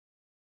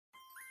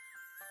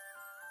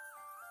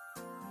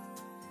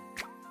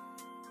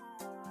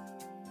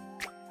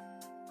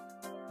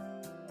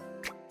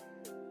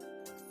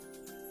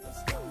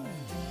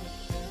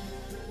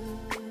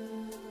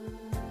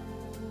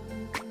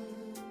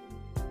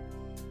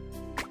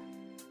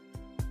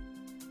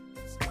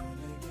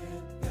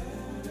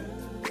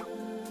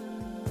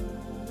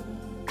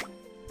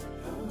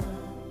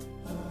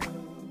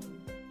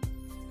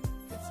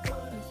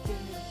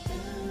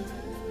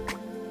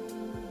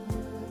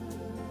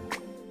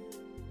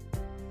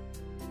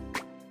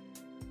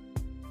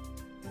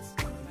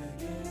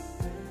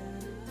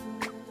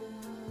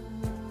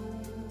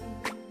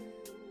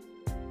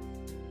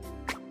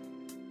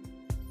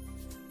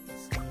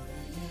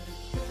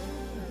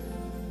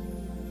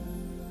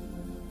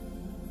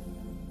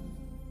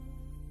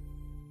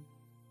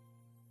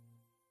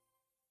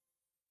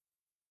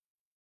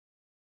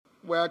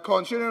We're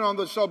continuing on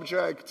the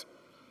subject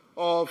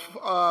of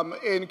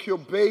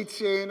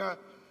incubating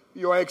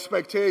your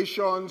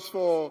expectations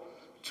for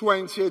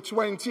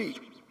 2020.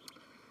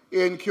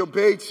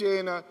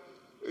 Incubating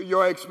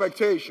your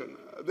expectation.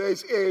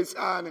 This is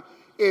an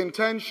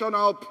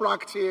intentional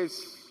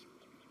practice,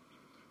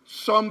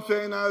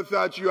 something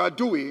that you are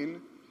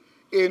doing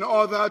in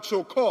order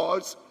to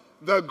cause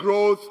the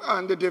growth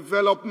and the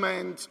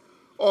development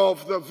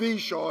of the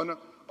vision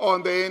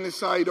on the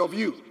inside of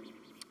you.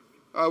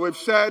 We've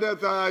said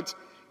that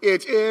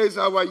it is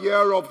our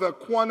year of the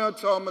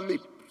quantum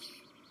leap,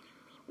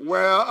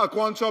 where a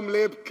quantum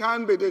leap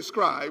can be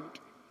described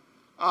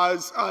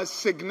as a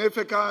sudden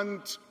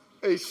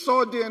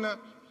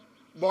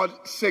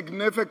but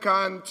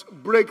significant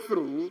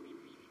breakthrough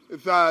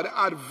that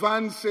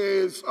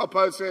advances a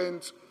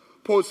person's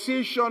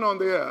position on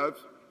the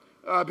earth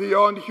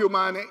beyond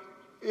human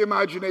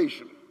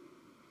imagination.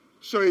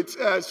 So it's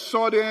a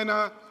sudden,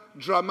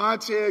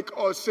 dramatic,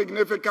 or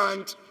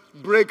significant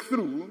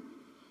breakthrough.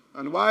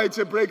 And why it's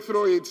a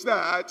breakthrough, it's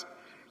that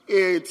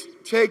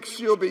it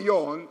takes you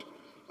beyond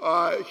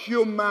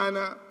human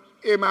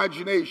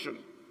imagination.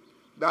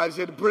 That is,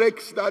 it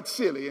breaks that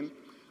ceiling,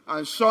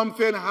 and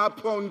something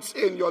happens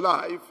in your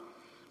life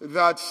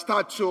that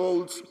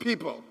startles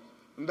people.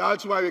 And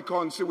that's why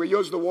we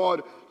use the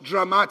word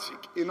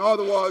dramatic. In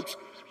other words,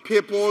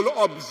 people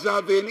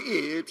observing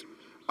it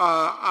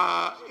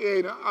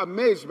in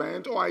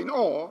amazement or in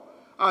awe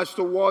as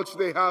to what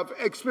they have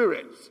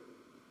experienced.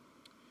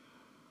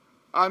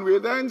 And we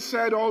then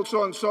said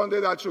also on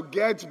Sunday that you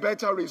get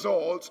better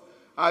results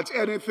at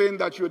anything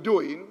that you're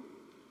doing.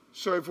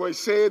 So if we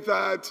say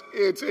that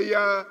it's a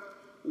year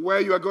where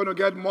you are going to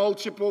get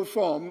multiple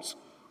forms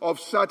of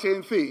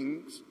certain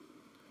things,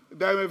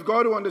 then we've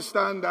got to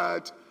understand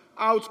that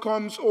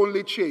outcomes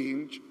only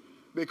change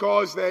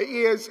because there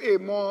is a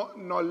more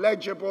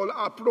knowledgeable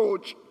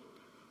approach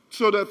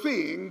to the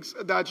things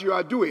that you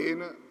are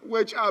doing,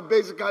 which are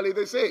basically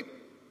the same.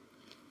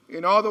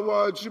 In other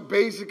words,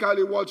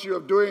 basically what you're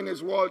doing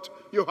is what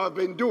you have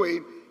been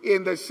doing,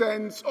 in the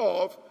sense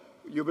of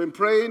you've been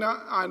praying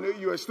and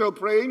you are still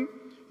praying.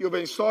 You've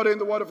been studying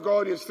the Word of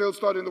God, you're still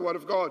studying the Word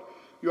of God.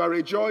 You are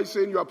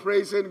rejoicing, you are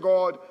praising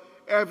God,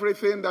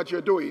 everything that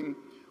you're doing.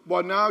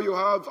 But now you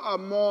have a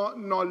more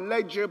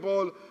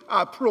knowledgeable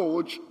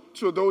approach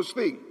to those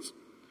things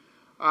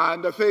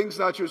and the things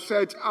that you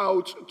set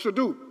out to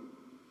do.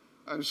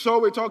 And so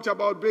we talked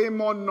about being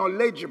more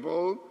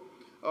knowledgeable,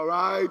 all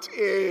right,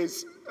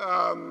 is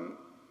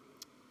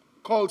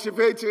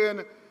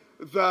cultivating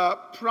the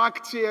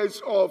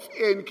practice of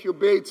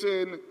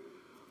incubating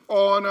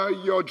on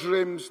your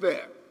dreams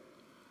there.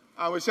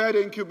 And we said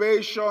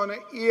incubation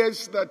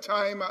is the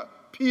time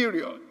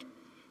period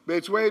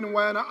between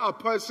when a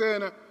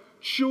person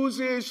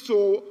chooses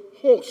to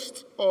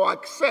host or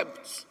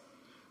accepts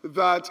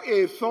that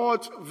a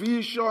thought,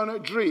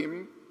 vision,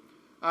 dream,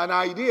 an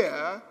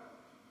idea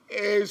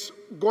is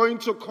going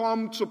to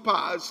come to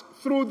pass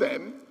through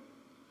them.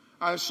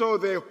 And so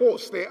they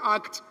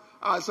act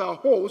as a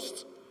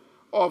host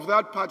of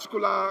that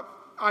particular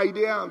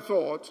idea and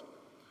thought.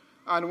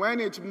 And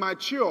when it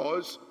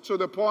matures to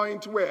the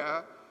point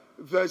where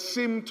the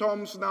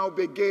symptoms now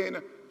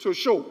begin to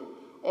show,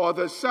 or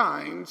the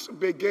signs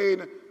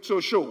begin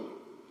to show.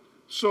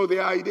 So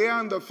the idea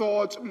and the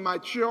thought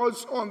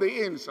matures on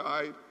the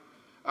inside,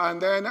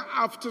 and then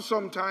after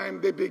some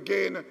time they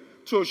begin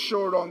to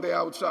show on the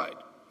outside.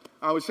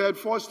 And we said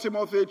 1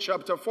 Timothy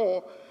chapter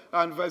 4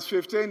 and verse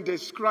 15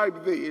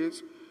 described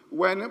this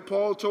when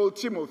Paul told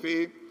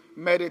Timothy,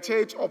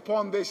 meditate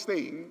upon these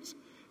things,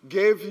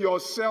 give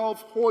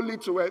yourself wholly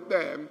to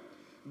them,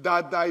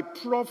 that thy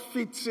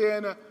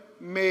profiting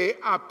may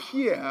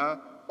appear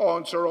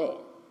unto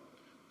all.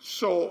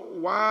 So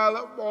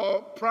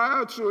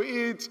prior to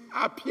it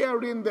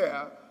appearing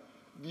there,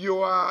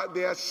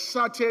 there are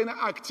certain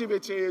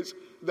activities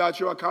that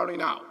you are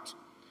carrying out.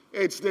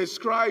 It's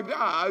described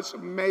as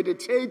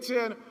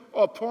meditating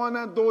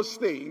upon those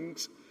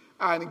things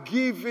and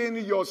giving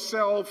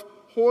yourself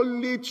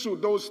wholly to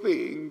those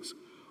things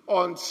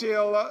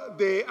until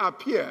they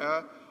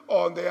appear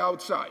on the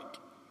outside.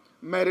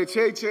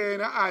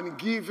 Meditating and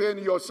giving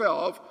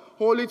yourself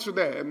wholly to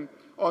them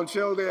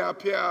until they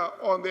appear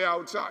on the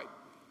outside.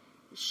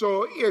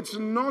 So it's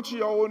not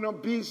your own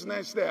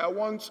business there.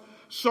 Once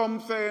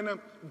something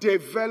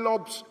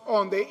develops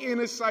on the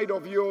inside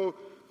of you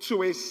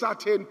to a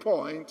certain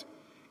point,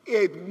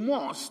 it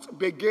must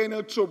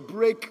begin to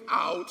break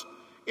out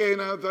in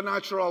the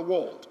natural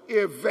world.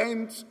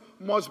 Events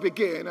must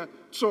begin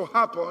to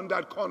happen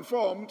that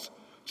conforms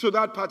to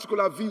that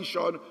particular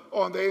vision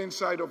on the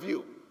inside of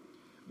you.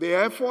 The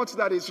effort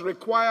that is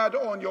required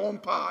on your own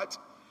part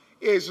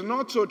is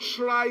not to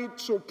try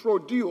to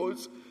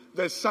produce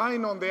the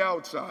sign on the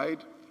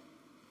outside,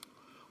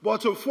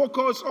 but to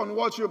focus on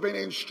what you've been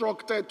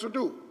instructed to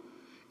do.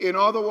 In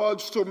other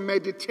words, to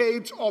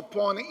meditate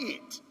upon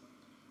it,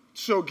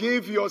 to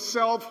give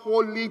yourself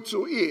wholly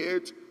to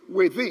it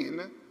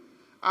within,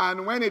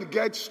 and when it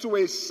gets to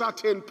a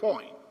certain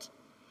point.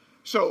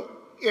 So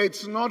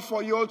it's not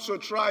for you to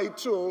try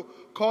to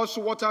cause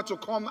water to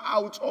come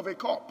out of a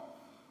cup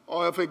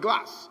or of a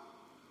glass.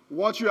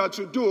 What you are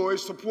to do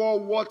is to pour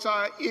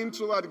water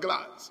into that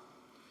glass.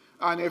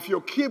 And if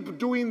you keep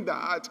doing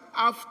that,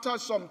 after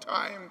some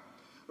time,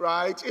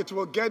 right, it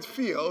will get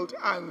filled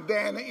and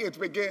then it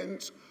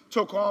begins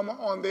to come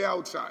on the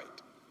outside.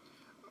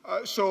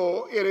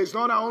 So it is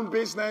not our own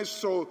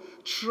business to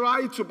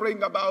try to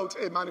bring about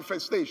a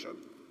manifestation.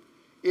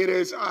 It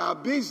is our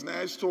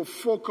business to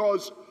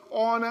focus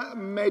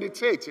on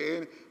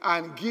meditating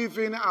and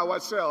giving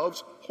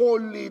ourselves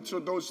wholly to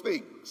those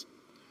things.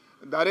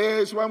 That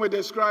is, when we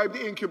describe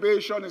the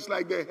incubation, it's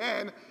like the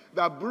hen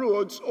that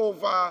broods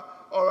over,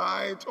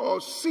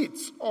 or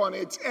sits on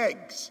its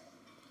eggs.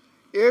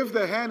 If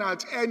the hen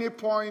at any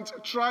point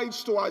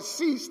tries to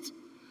assist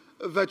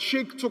the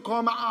chick to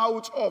come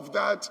out of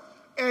that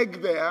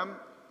egg there,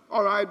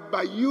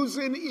 by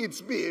using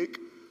its beak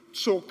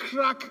to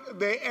crack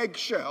the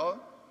eggshell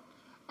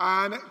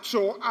and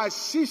to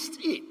assist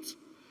it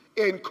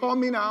in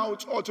coming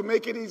out or to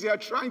make it easier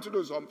trying to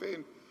do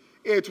something,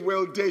 it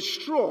will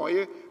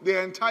destroy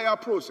the entire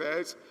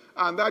process,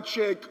 and that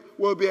chick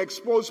will be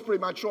exposed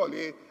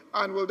prematurely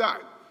and will die.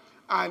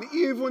 And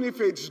even if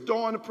it's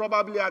done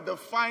probably at the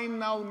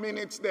final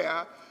minutes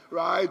there,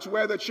 right,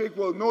 where the chick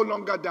will no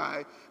longer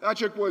die, that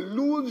chick will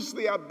lose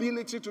the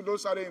ability to do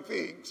certain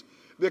things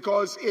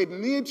because it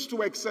needs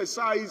to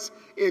exercise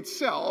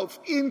itself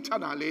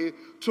internally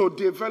to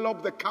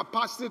develop the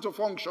capacity to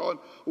function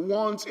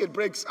once it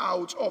breaks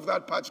out of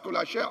that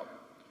particular shell.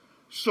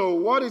 So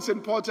what is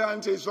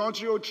important is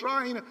not you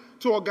trying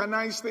to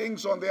organize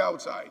things on the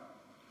outside.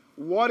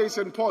 What is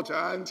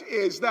important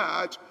is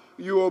that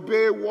you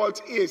obey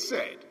what is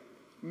said.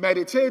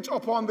 Meditate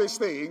upon these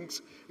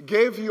things.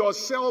 Give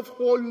yourself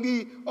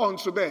wholly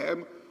unto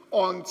them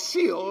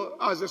until,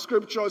 as the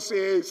scripture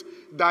says,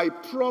 thy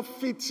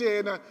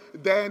profiting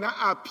then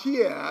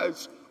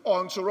appears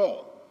unto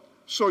all.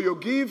 So you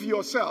give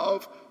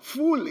yourself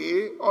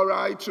fully,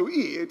 to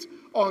it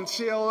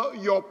until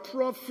your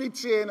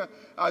profiting,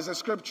 as the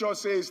scripture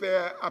says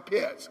there,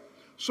 appears.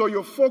 So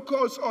you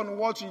focus on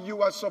what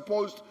you are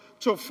supposed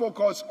to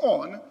focus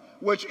on,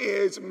 which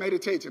is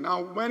meditating.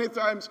 Now, many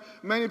times,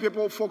 many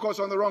people focus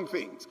on the wrong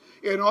things.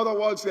 In other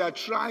words, they are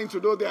trying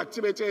to do the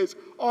activities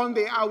on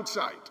the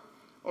outside.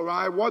 All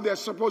right? What they're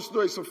supposed to do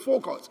is to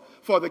focus.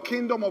 For the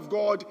kingdom of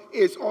God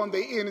is on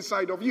the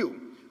inside of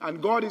you.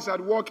 And God is at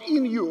work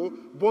in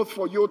you, both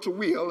for you to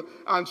will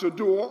and to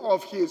do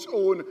of his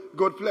own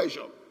good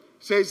pleasure. It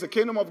says the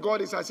kingdom of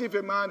God is as if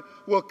a man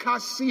will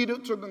cast seed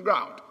to the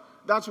ground.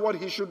 That's what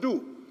he should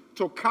do,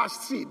 to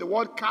cast seed. The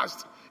word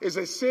cast is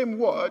the same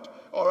word,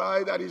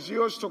 that is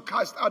used to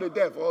cast out a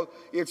devil.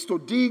 It's to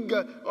dig,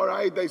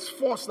 there's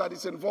force that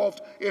is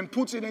involved in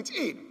putting it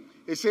in.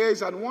 It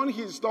says, and when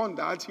he's done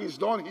that, he's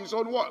done his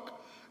own work.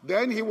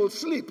 Then he will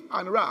sleep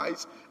and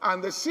rise,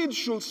 and the seed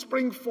should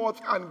spring forth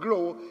and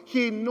grow.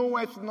 He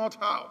knoweth not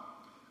how.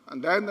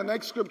 And then the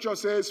next scripture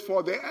says,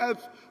 for the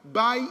earth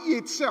by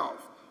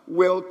itself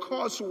will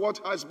cause what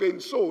has been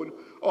sown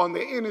on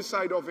the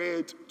inside of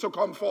it to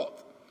come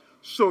forth.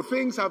 So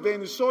things have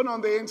been sown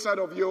on the inside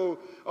of you,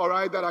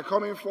 that are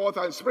coming forth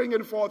and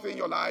springing forth in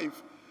your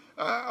life.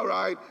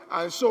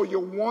 And so you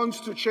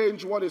want to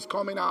change what is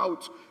coming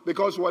out,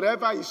 because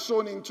whatever is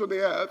sown into the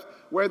earth,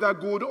 whether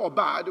good or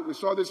bad, we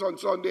saw this on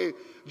Sunday,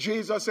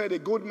 Jesus said a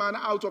good man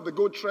out of the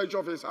good treasure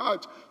of his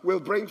heart will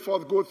bring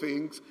forth good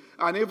things.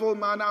 An evil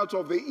man out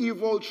of the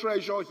evil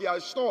treasure he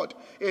has stored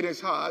in his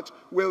heart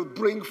will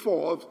bring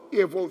forth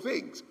evil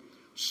things.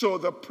 So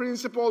the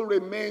principle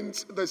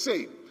remains the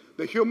same.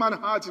 The human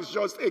heart is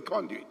just a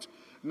conduit.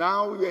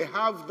 Now we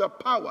have the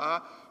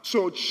power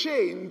to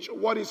change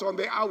what is on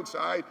the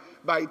outside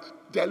by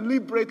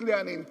deliberately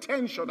and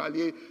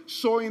intentionally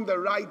sowing the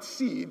right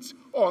seeds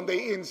on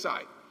the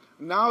inside.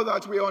 Now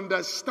that we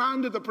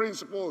understand the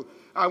principle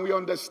and we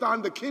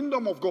understand the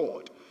kingdom of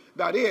God,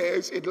 that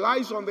is, it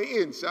lies on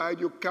the inside,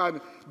 you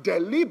can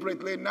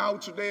deliberately now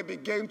today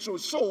begin to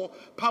sow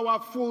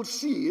powerful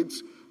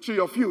seeds to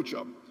your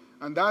future.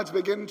 And that's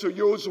beginning to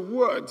use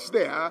words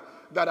there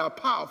that are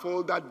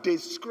powerful, that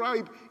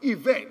describe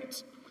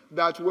events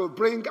that will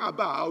bring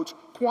about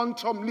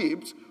quantum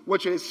leaps,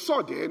 which is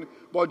sudden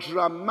but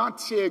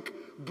dramatic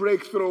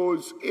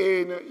breakthroughs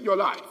in your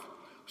life.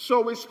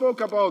 So we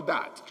spoke about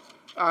that.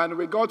 And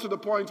we got to the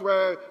point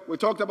where we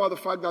talked about the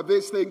fact that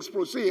these things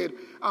proceed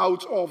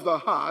out of the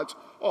heart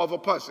of a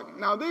person.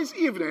 Now this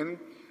evening,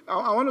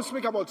 I want to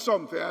speak about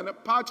something,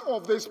 part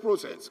of this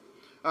process.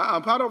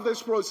 And part of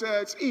this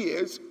process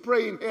is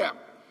praying here,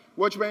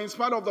 which means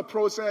part of the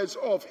process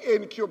of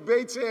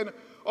incubating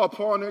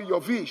upon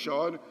your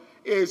vision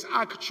is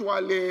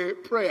actually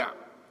prayer.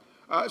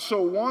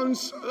 So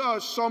once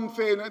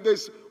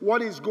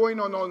what is going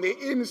on the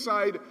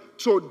inside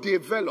to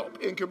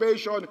develop.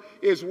 Incubation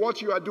is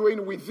what you are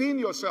doing within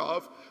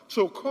yourself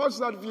to cause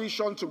that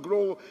vision to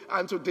grow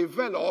and to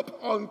develop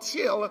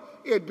until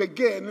it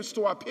begins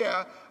to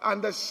appear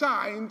and the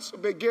signs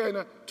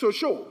begin to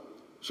show.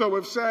 So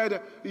we've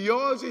said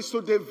yours is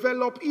to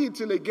develop it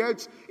till it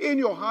gets in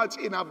your heart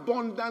in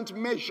abundant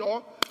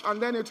measure,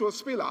 and then it will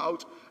spill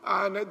out.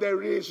 And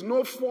there is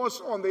no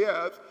force on the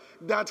earth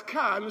that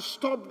can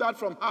stop that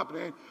from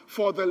happening.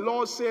 For the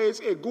Lord says,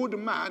 a good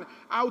man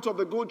out of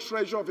the good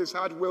treasure of his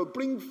heart will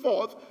bring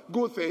forth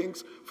good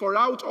things, for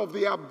out of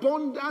the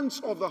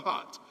abundance of the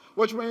heart.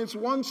 Which means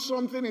once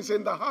something is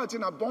in the heart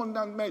in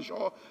abundant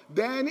measure,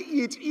 then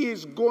it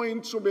is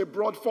going to be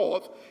brought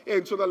forth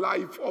into the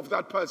life of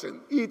that person.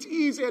 It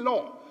is a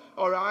law,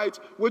 all right?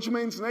 Which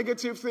means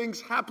negative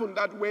things happen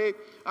that way,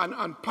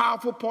 and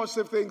powerful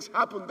positive things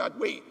happen that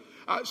way.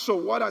 So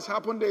what has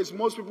happened is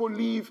most people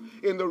live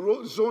in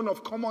the zone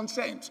of common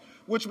sense,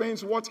 which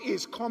means what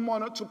is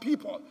common to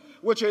people,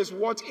 which is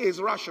what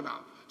is rational.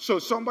 So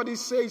somebody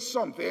says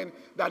something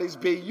that is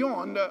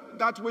beyond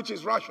that which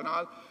is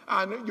rational,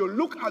 and you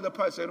look at the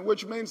person,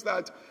 which means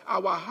that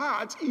our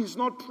heart is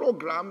not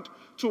programmed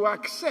to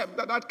accept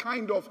that that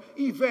kind of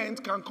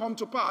event can come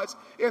to pass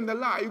in the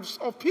lives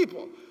of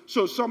people.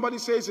 So somebody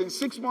says, in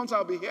 6 months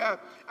I'll be here,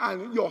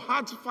 and your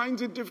heart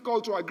finds it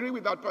difficult to agree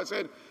with that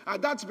person,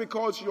 and that's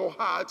because your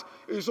heart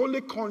is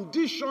only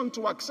conditioned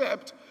to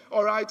accept,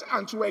 all right,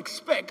 and to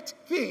expect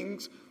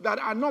things that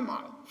are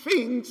normal,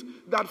 things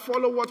that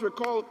follow what we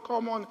call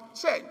common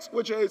sense,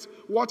 which is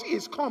what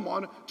is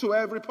common to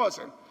every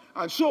person.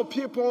 And so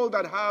people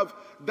that have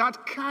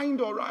that kind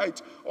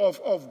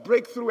of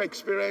breakthrough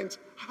experience,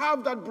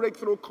 have that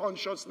breakthrough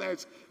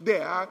consciousness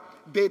there,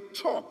 they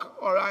talk,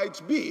 all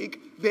right, big,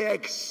 they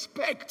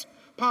expect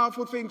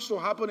powerful things to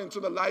happen into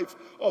the life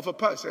of a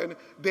person.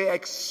 They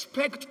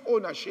expect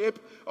ownership,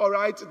 all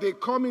right? They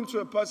come into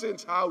a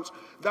person's house.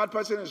 That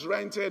person is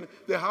renting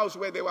the house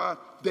where they were.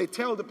 They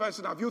tell the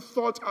person, have you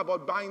thought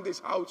about buying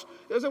this house?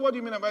 They say, what do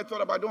you mean have I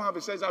thought about? I don't have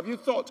it. Says, have you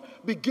thought?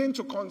 Begin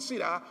to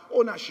consider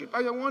ownership.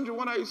 And you're wondering,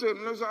 what are you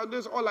saying?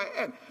 This is all I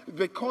earn.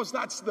 Because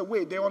that's the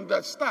way they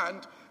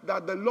understand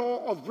that the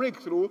law of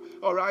breakthrough,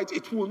 all right,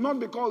 it will not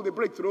be called a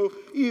breakthrough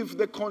if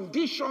the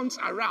conditions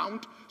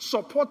around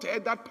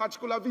supported that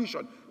particular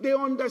vision. They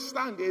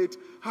understand it,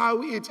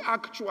 how it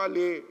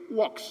actually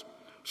works.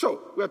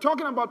 So we're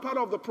talking about part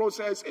of the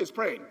process is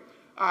praying.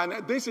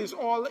 And this is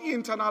all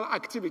internal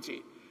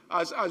activity.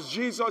 As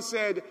Jesus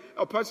said,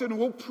 a person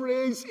who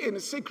prays in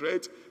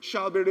secret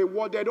shall be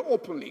rewarded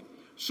openly.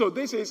 So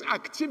this is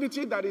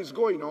activity that is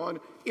going on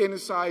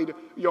inside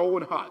your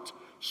own heart.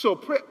 So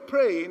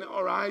praying,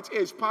 all right,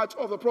 is part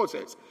of the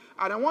process.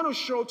 And I want to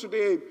show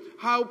today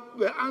how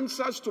the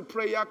answers to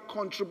prayer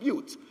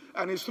contribute.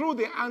 And it's through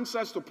the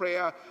answers to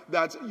prayer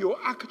that you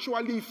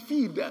actually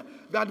feed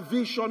that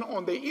vision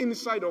on the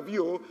inside of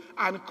you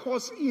and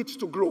cause it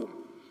to grow,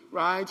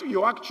 right?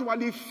 You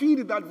actually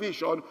feed that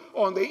vision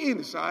on the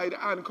inside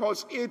and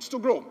cause it to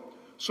grow.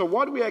 So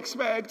what we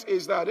expect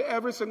is that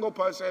every single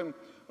person,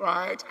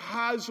 right,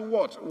 has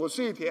what? We'll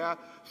see it here.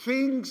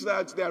 Things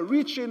that they're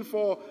reaching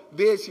for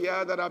this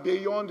year that are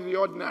beyond the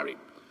ordinary.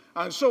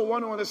 And so we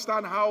want to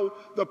understand how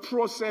the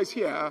process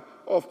here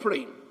of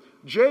praying.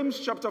 James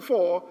chapter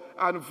 4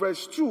 and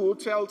verse 2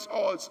 tells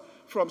us,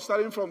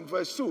 starting from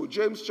verse 2,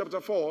 James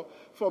chapter 4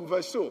 from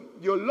verse 2.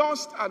 You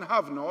lost and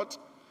have not,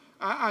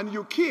 and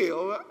you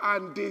kill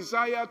and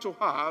desire to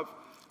have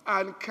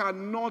and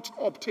cannot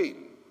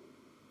obtain.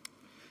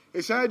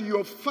 He said,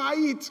 you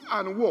fight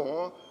and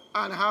war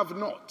and have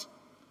not.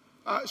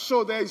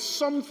 So there is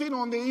something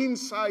on the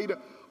inside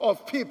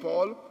of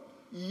people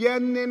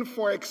yearning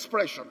for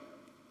expression.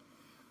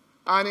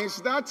 And it's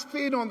that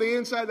thing on the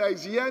inside that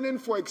is yearning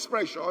for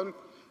expression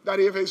that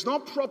if it's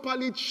not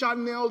properly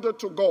channeled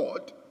to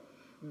God,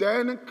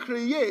 then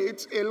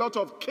creates a lot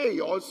of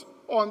chaos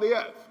on the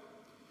earth.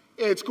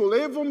 It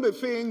could even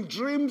be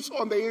dreams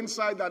on the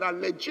inside that are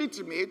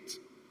legitimate,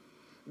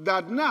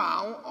 that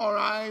now, all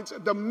right,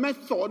 the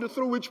method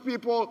through which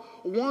people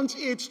want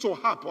it to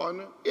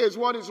happen is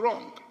what is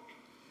wrong.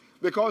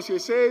 Because he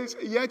says,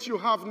 yet you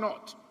have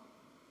not,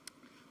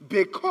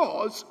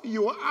 because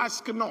you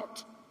ask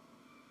not.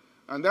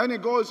 And then he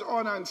goes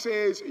on and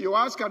says, you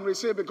ask and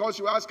receive because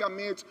you ask and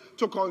meet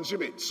to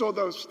consume it. So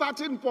the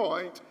starting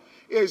point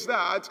is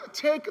that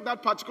take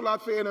that particular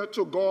thing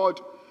to God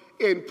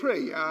in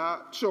prayer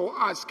to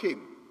ask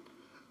him.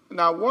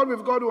 Now, what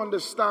we've got to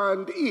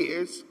understand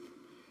is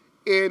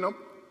in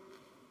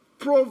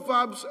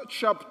Proverbs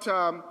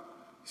chapter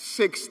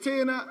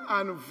 16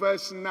 and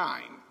verse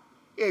 9,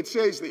 it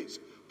says this,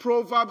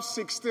 Proverbs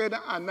 16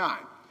 and 9,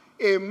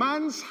 a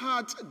man's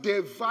heart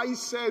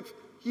deviseth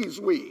his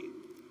way,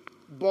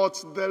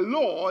 but the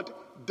Lord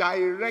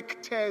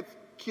directeth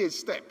his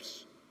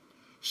steps.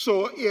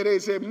 So it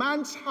is a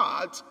man's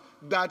heart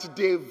that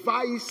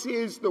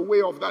devises the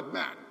way of that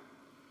man.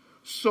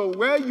 So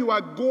where you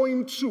are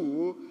going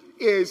to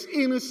is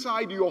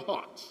inside your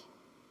heart.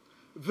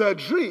 The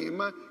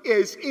dream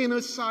is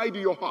inside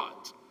your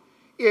heart.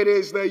 It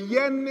is the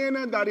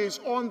yearning that is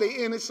on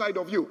the inside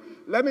of you.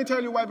 Let me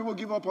tell you why people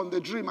give up on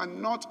the dream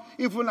and not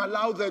even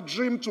allow the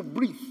dream to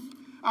breathe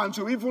and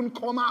to even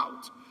come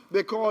out.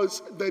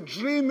 Because the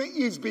dream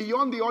is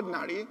beyond the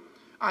ordinary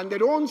and they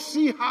don't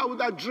see how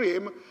that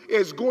dream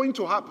is going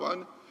to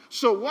happen.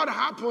 So what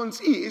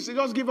happens is they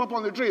just give up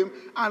on the dream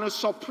and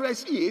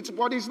suppress it,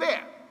 but it's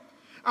there.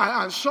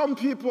 And some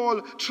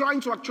people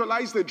trying to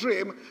actualize the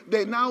dream,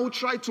 they now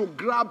try to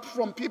grab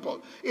from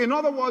people. In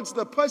other words,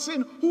 the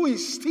person who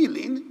is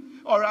stealing,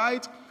 all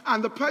right,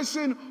 and the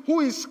person who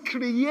is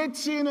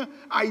creating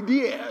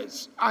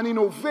ideas and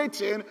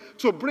innovating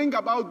to bring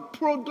about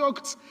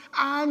products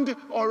and,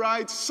 all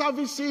right,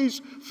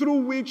 services through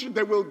which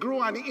they will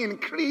grow and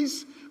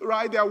increase,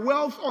 right, their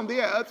wealth on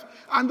the earth,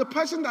 and the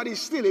person that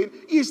is stealing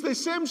is the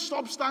same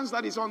substance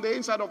that is on the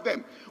inside of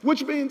them,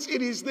 which means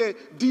it is the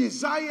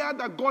desire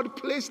that God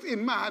placed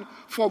in man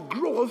for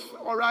growth,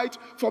 all right,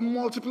 for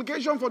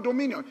multiplication, for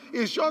dominion.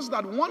 It's just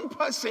that one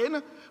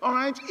person, all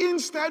right,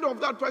 instead of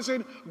that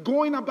person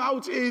going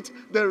about it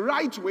the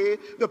right way,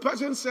 the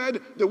person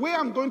said, the way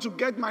I'm going to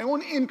get my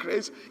own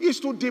increase is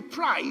to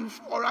deprive,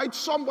 all right,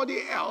 somebody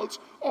else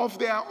of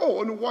their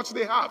own what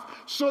they have.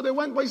 So they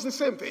went, but it's the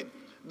same thing.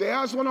 They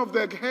asked one of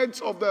the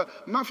heads of the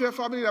mafia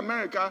family in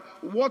America,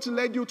 what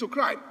led you to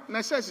crime?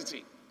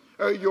 Necessity.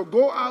 You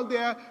go out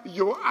there,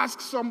 you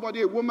ask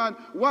somebody, a woman,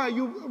 why are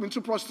you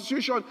into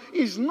prostitution?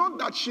 It's not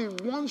that she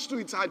wants to,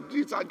 it's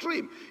her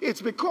dream.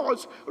 It's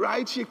because,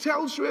 right, she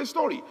tells you a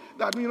story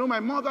that, my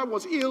mother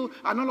was ill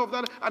and all of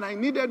that, and I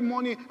needed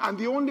money, and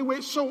the only way,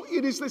 so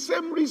it is the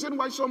same reason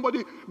why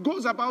somebody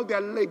goes about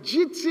their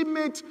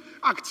legitimate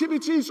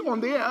activities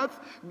on the earth.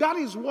 That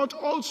is what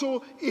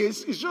also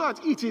is just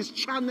that it is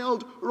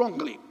channeled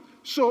wrongly.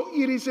 So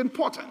it is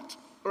important,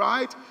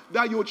 right,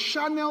 that you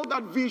channel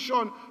that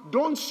vision,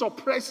 don't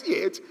suppress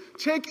it,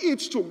 take it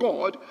to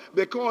God,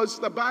 because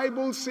the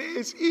Bible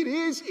says it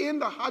is in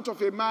the heart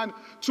of a man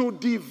to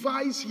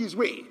devise his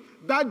way.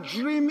 That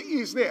dream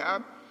is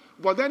there,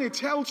 but then it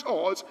tells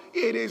us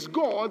it is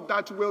God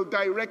that will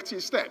direct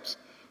his steps.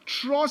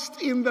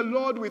 Trust in the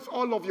Lord with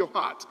all of your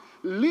heart.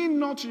 Lean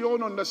not to your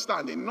own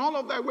understanding. In all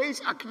of thy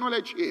ways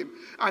acknowledge him.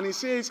 And he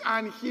says,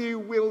 and he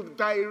will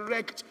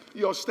direct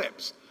your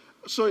steps.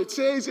 So it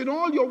says, in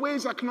all your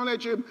ways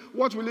acknowledge him.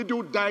 What will he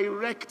do?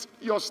 Direct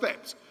your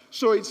steps.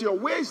 So it's your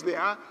ways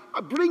there.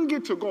 Bring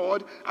it to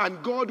God,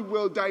 and God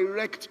will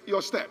direct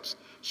your steps.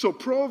 So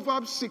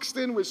Proverbs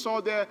 16 we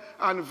saw there,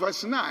 and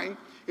verse 9,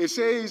 it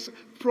says,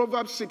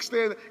 Proverbs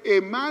 16, a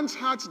man's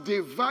heart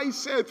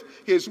deviseth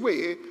his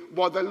way,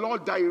 but the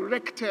Lord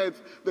directeth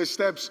the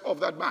steps of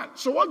that man.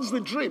 So what's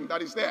the dream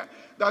that is there?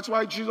 That's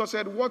why Jesus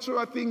said,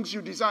 whatsoever things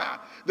you desire,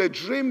 the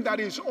dream that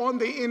is on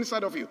the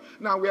inside of you.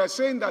 Now we are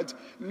saying that,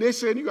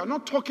 listen, you are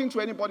not talking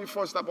to anybody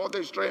first about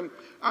this dream.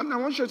 And I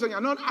want you to say,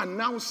 you're not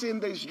announcing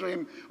this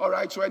dream, all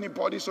right, to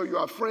anybody, so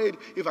you're afraid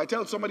if I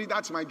tell somebody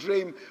that's my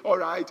dream, all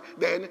right,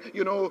 then,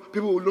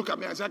 people will look at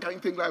me and say, I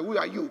can't think like, who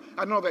are you?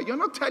 And all that. You're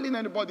not telling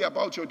anybody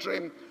about your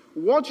dream.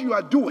 What you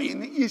are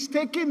doing is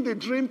taking the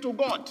dream to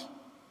God.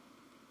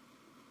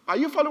 Are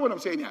you following what I'm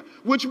saying here?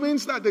 Which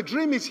means that the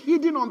dream is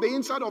hidden on the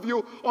inside of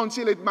you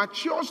until it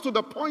matures to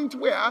the point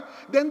where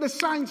then the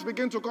signs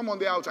begin to come on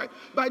the outside.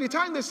 By the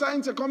time the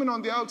signs are coming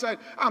on the outside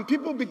and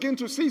people begin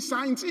to see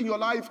signs in your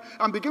life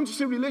and begin to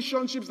see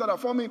relationships that are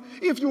forming,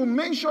 if you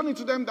mention it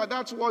to them that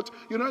that's what,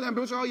 then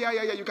people say, oh, yeah,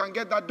 you can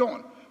get that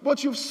done.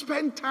 But you've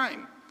spent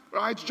time,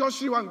 right,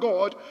 just you and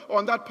God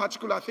on that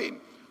particular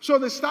thing. So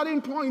the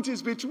starting point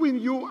is between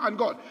you and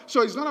God.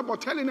 So it's not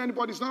about telling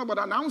anybody. It's not about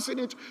announcing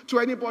it to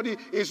anybody.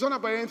 It's not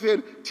about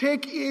anything.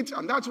 Take it,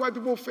 and that's why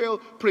people fail,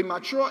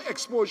 premature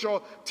exposure.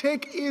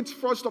 Take it,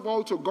 first of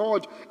all, to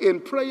God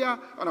in prayer,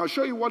 and I'll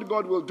show you what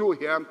God will do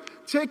here.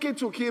 Take it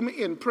to him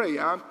in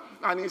prayer,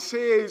 and he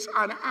says,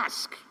 and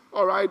ask,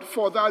 all right,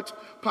 for that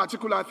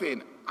particular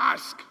thing.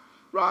 Ask,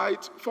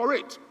 right, for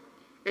it.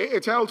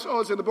 It tells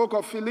us in the book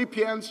of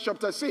Philippians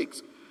chapter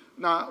 6.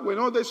 Now, we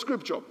know the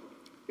scripture.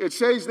 It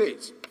says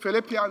this,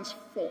 Philippians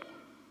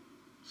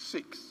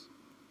 4:6.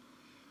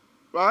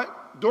 Right?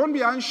 Don't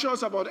be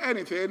anxious about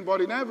anything,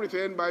 but in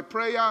everything, by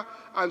prayer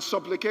and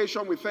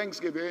supplication with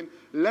thanksgiving,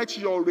 let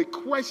your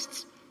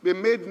requests be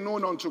made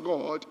known unto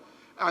God,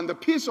 and the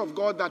peace of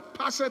God that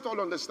passeth all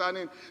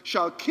understanding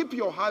shall keep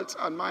your hearts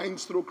and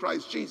minds through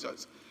Christ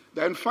Jesus.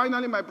 Then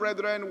finally, my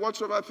brethren,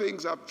 whatsoever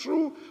things are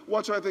true,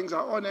 whatsoever things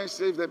are honest,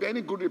 if there be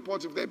any good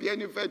report, if there be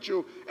any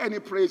virtue, any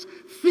praise,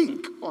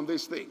 think on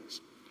these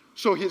things.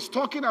 So he's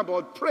talking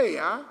about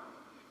prayer,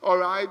 all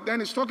right?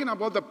 Then he's talking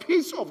about the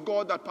peace of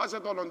God that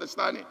passeth all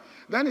understanding.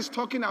 Then he's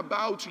talking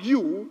about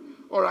you,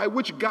 all right,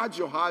 which guards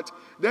your heart.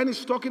 Then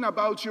he's talking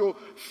about you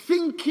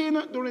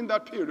thinking during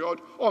that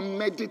period or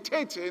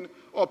meditating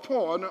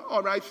upon,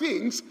 all right,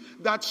 things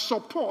that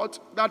support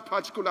that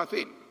particular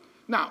thing.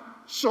 Now,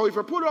 so if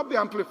I put up the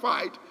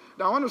Amplified,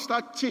 now I want to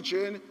start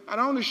teaching,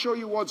 and I want to show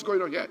you what's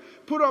going on here.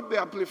 Put up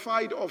the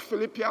Amplified of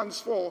Philippians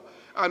 4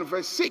 and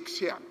verse 6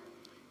 here.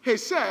 He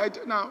said,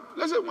 now,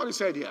 listen what he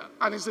said here.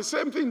 And it's the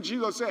same thing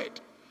Jesus said.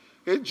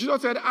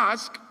 Jesus said,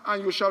 ask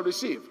and you shall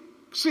receive.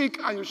 Seek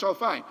and you shall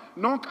find.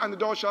 Knock and the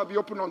door shall be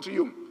opened unto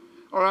you.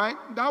 All right?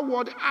 That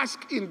word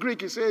ask in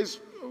Greek, it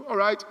says, all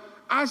right,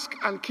 ask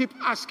and keep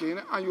asking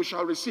and you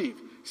shall receive.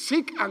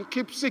 Seek and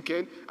keep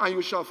seeking, and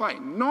you shall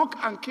find. Knock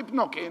and keep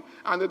knocking,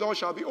 and the door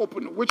shall be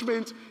opened. Which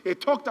means it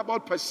talked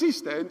about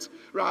persistence,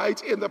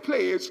 right, in the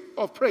place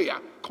of prayer.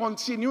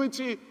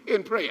 Continuity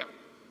in prayer.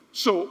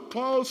 So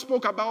Paul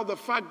spoke about the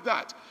fact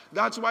that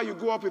that's why you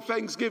go up with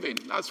thanksgiving.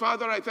 As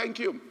Father, I thank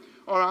you,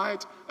 all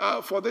right,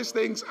 for these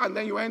things. And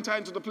then you enter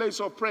into the place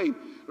of praying,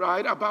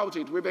 right, about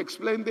it. We've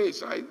explained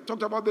this. I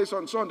talked about this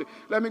on Sunday.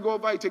 Let me go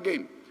over it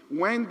again.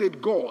 When did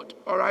God,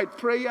 all right,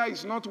 prayer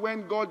is not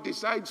when God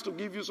decides to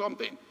give you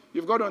something.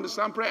 You've got to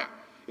understand prayer.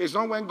 It's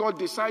not when God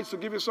decides to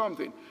give you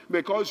something,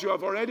 because you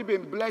have already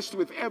been blessed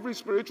with every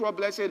spiritual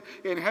blessing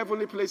in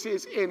heavenly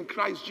places in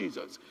Christ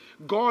Jesus.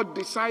 God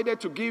decided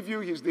to give you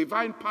his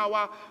divine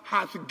power,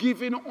 hath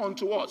given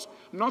unto us.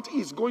 Not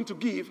is going to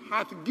give,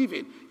 hath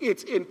given.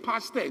 It's in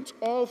past tense.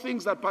 All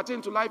things that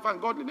pertain to life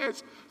and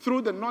godliness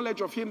through the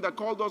knowledge of him that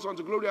called us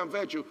unto glory and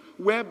virtue,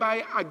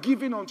 whereby are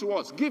given unto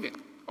us. Given.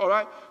 All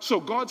right? So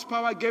God's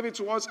power gave it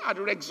to us at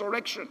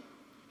resurrection.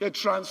 It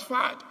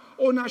transferred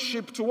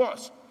ownership to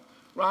us.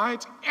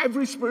 Right?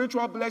 Every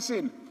spiritual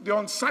blessing, the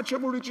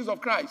unsearchable riches of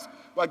Christ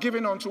were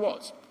given unto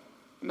us.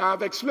 Now,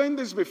 I've explained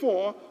this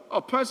before. A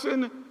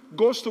person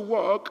goes to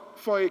work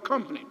for a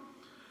company.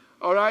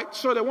 All right?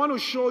 So they want to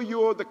show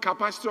you the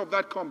capacity of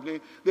that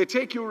company. They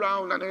take you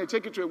around, and then they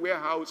take you to a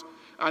warehouse,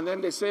 and then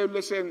they say,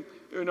 listen,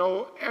 you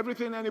know,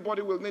 everything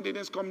anybody will need in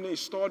this company is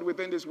stored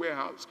within this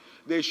warehouse.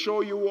 They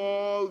show you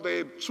all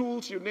the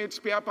tools you need,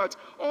 spare parts,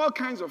 all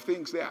kinds of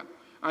things there.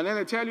 And then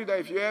they tell you that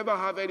if you ever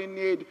have any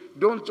need,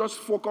 don't just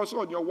focus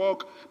on your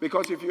work,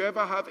 because if you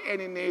ever have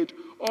any need,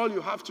 all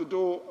you have to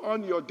do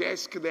on your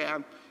desk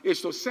there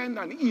is to send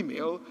an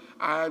email,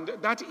 and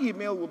that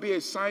email will be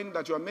a sign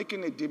that you are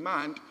making a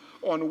demand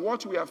on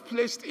what we have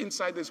placed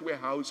inside this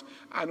warehouse,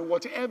 and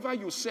whatever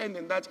you send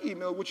in that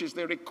email, which is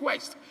the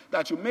request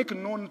that you make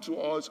known to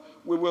us,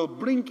 we will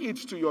bring it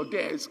to your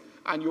desk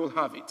and you'll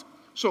have it.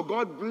 So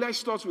God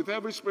blessed us with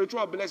every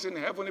spiritual blessing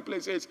in heavenly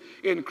places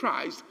in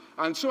Christ.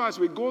 And so as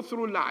we go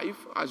through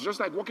life, as just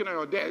like walking on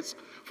your desk,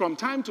 from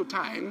time to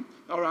time,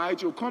 all right,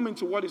 you come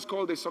into what is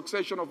called a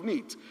succession of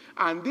needs.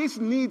 And these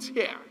needs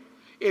here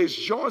is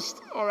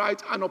just, all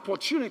right, an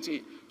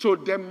opportunity to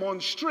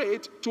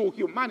demonstrate to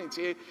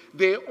humanity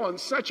the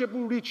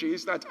unsearchable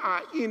riches that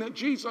are in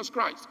Jesus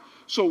Christ.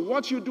 So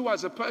what you do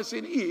as a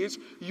person is,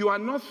 you are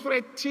not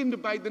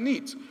threatened by the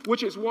needs,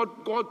 which is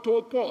what God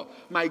told Paul.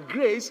 My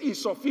grace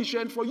is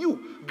sufficient for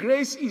you.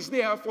 Grace is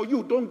there for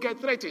you. Don't get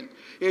threatened.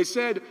 He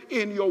said,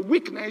 in your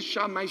weakness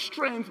shall my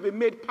strength be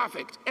made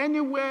perfect.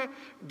 Anywhere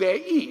there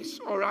is,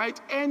 all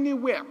right,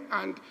 anywhere.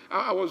 And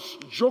I was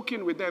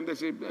joking with them.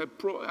 There's an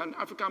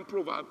African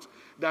proverb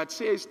that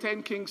says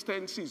 10 kings,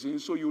 10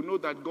 seasons, so you know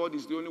that God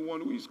is the only one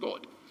who is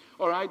God.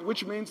 All right,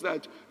 which means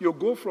that you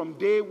go from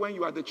day when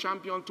you are the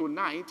champion to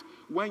night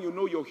when you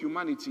know your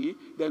humanity,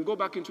 then go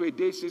back into a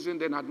day season,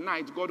 then at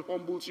night God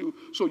humbles you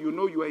so you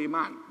know you are a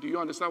man. Do you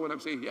understand what I'm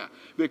saying here?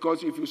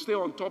 Because if you stay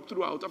on top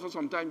throughout, after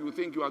some time you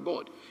think you are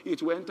God.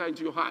 It will enter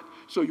into your heart.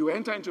 So you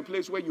enter into a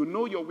place where you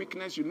know your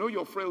weakness, you know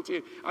your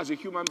frailty as a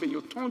human being.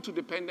 You turn to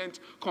dependence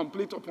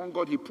complete upon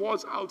God. He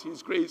pours out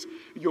his grace.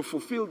 You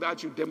fulfill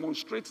that. You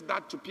demonstrate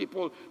that to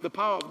people, the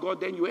power of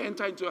God. Then you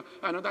enter into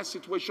another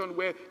situation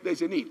where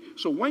there's a need.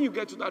 So when you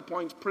get to that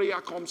point, prayer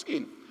comes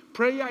in.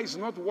 Prayer is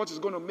not what is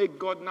going to make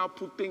God now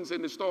put things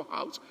in the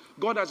storehouse.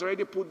 God has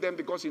already put them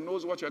because he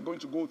knows what you are going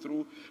to go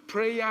through.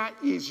 Prayer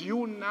is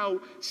you now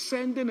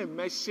sending a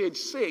message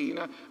saying,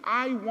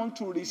 I want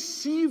to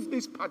receive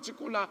this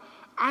particular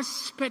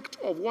aspect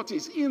of what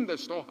is in the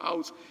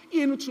storehouse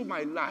into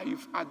my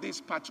life at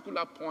this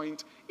particular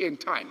point in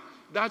time.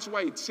 That's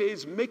why it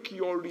says, make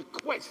your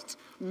request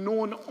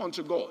known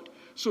unto God.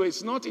 So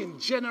it's not in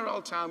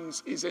general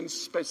terms, it's in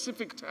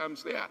specific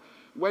terms there.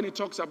 When it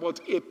talks about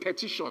a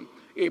petition,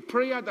 a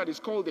prayer that is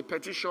called a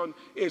petition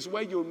is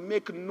where you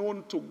make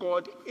known to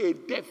God a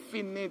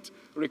definite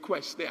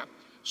request there.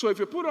 So if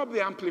you put up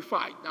the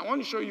Amplified, now I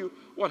want to show you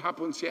what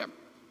happens here.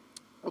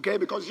 Okay,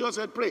 because you just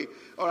said pray.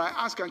 All right,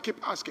 ask and keep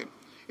asking.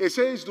 It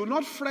says, do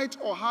not fret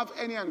or have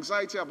any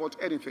anxiety about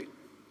anything.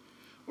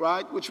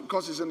 Right, which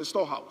because it's in the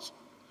storehouse.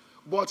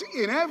 But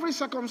in every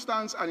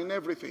circumstance and in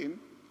everything,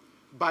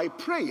 by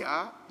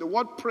prayer, the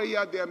word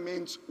prayer there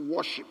means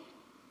worship.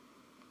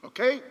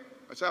 Okay?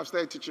 That's how I've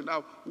started teaching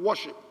now.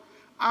 Worship.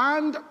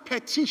 And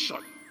petition,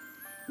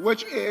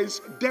 which is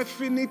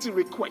definite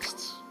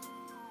requests.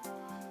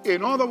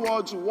 In other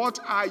words, what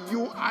are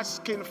you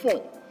asking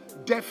for?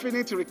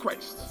 Definite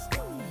requests.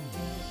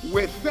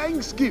 With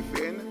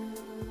thanksgiving,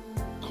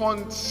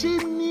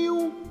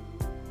 continue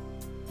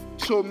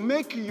to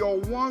make your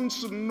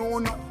wants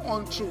known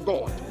unto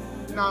God.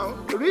 Now,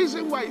 the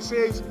reason why it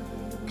says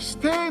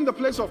stay in the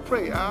place of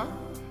prayer,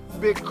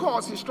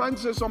 because he's trying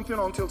to say something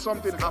until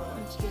something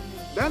happens.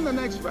 Then the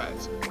next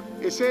verse,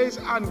 it says,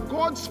 and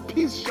God's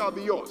peace shall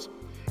be yours.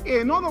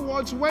 In other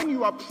words, when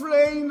you are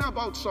praying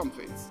about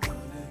something,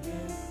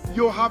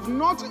 you have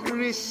not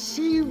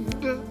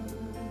received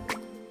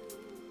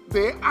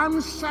the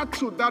answer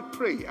to that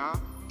prayer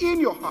in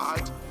your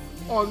heart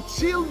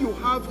until you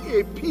have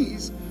a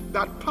peace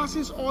that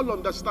passes all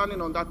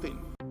understanding on that thing.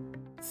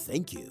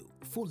 Thank you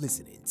for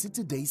listening to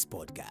today's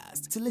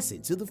podcast. To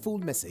listen to the full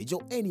message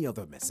or any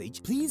other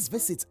message, please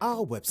visit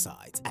our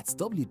website at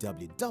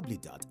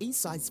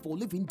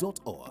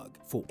www.insightsforliving.org.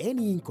 For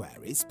any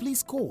inquiries,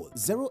 please call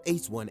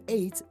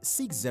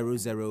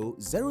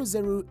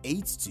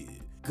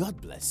 0818-600-0082.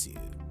 God bless you.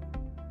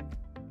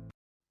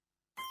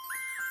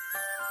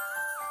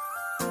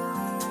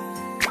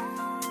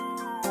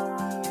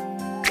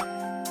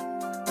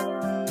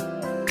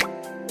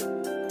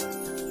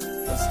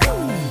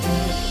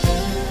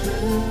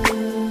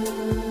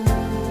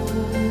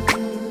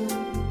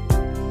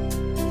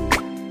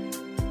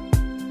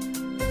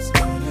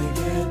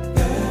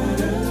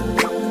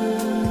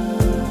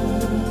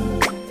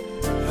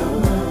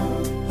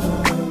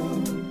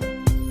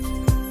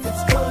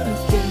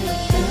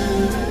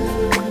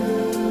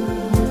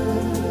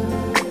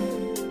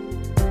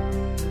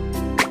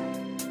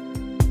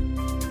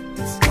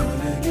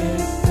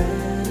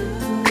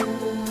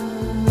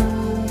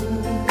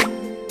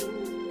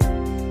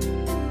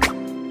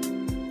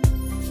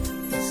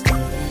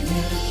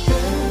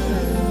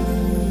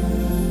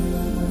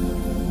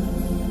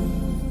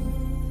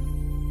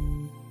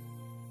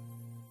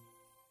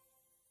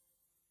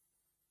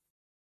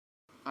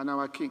 And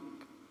our king.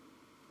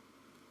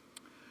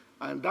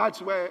 And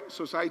that's where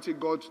society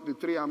got the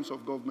three arms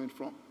of government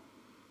from.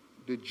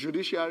 The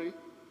judiciary,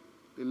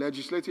 the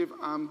legislative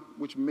arm,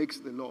 which makes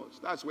the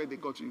laws. That's where they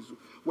got to use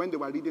when they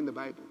were reading the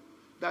Bible.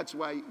 That's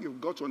why you've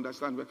got to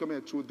understand, we're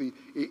coming to the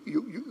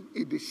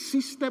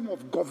system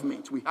of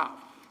government we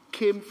have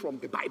came from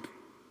the Bible.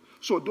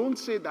 So don't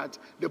say that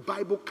the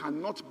Bible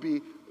cannot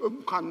be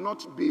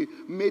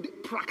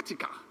made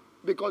practical,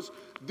 because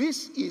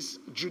this is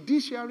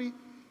judiciary.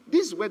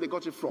 This is where they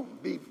got it from.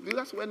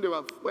 That's when they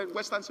were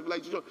Western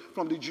civilization,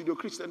 from the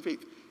Judeo-Christian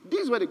faith.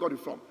 This is where they got it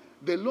from.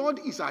 The Lord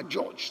is our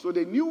judge. So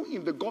they knew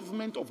in the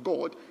government of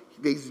God,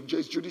 there is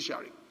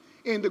judiciary.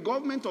 In the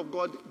government of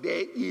God,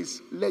 there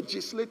is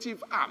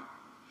legislative arm.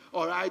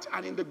 All right?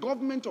 And in the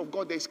government of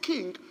God, there's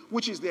king,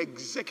 which is the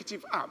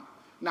executive arm.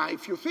 Now,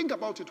 if you think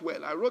about it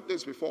well, I wrote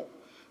this before,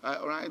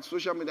 all right,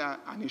 social media,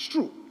 and it's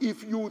true.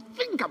 If you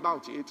think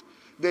about it,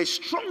 the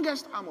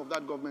strongest arm of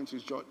that government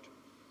is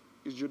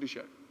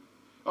judiciary.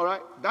 All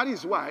right, that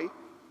is why,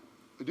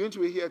 don't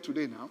we hear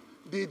today now,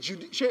 the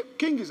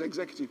king is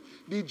executive.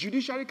 The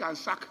judiciary can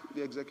sack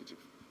the executive.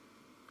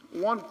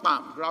 One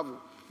palm, gravel,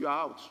 you are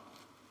out.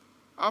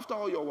 After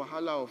all your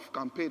wahala of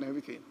campaign and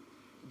everything,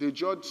 the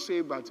judge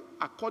said that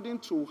according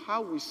to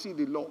how we see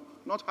the law,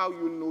 not how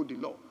you know the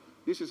law,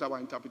 this is our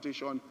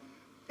interpretation,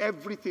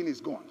 everything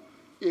is gone.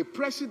 A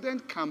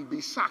president can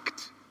be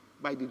sacked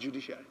by the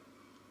judiciary.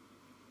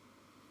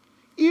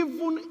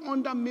 Even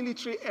under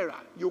military era,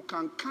 you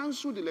can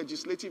cancel the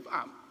legislative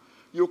arm.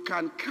 You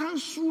can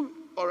cancel,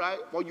 all right,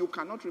 but you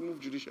cannot remove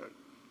judiciary.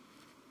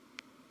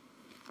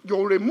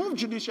 You remove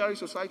judiciary,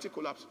 society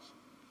collapses.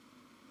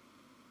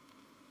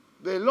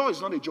 The law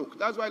is not a joke.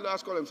 That's why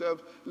lawyers call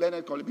themselves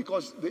learned college,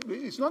 because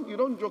it's not, you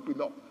don't joke with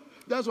law.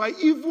 That's why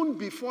even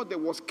before there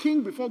was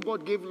king, before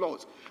God gave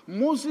laws,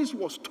 Moses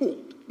was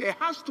told there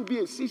has to be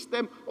a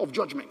system of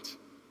judgment.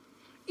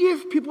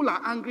 If people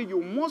are angry,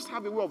 you must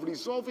have a way of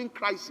resolving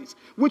crisis,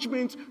 which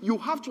means you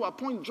have to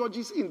appoint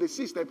judges in the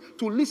system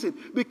to listen,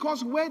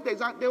 because where there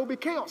will be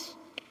chaos.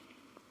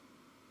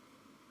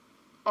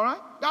 All right?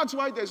 That's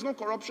why there's no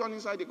corruption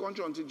inside the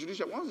country until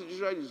judiciary. Once the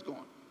judiciary is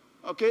gone,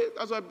 okay?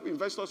 That's why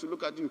investors will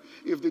look at you.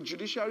 If the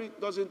judiciary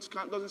doesn't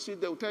see,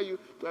 they'll tell you,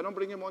 we are not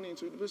bringing money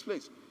into this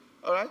place.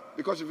 All right?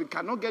 Because if you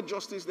cannot get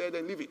justice there,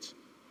 then leave it.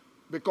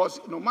 Because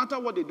no matter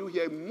what they do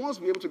here, you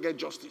must be able to get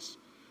justice.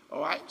 All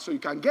right, so you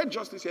can get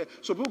justice here,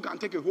 so people can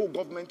take a whole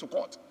government to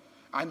court,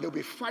 and they'll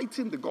be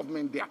fighting the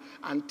government there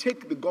and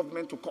take the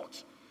government to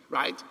court,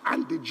 right?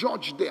 And the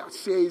judge there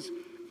says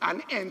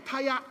an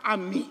entire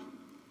army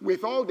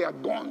with all their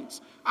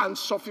guns and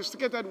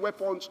sophisticated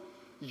weapons,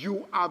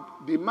 you are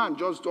the man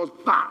just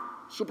bam.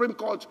 Supreme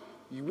Court,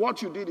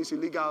 what you did is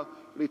illegal,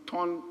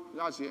 return,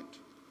 that's the end.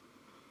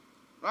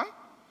 Right?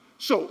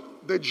 So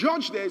the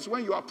judge there is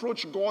when you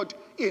approach God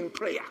in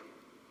prayer.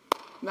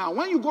 Now,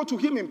 when you go to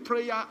him in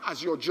prayer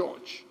as your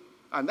judge,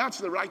 and that's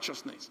the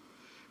righteousness,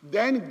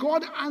 then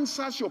God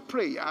answers your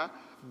prayer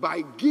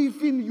by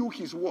giving you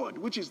his word,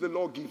 which is the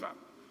lawgiver,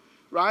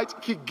 right?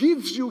 He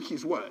gives you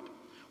his word.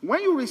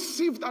 When you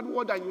receive that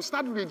word and you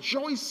start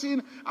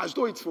rejoicing as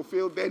though it's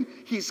fulfilled, then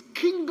his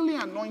kingly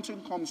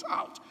anointing comes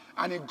out,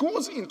 and it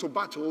goes into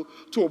battle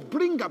to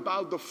bring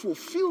about the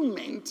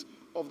fulfillment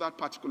of that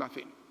particular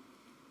thing.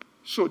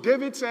 So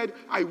David said,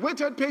 I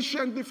waited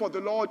patiently for the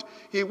Lord.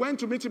 He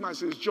went to meet him as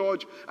his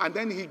judge, and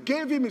then he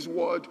gave him his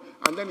word,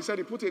 and then he said,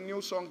 he put a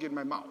new song in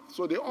my mouth.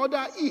 So the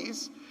order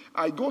is,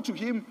 I go to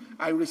him,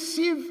 I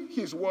receive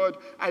his word,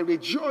 I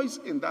rejoice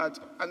in that,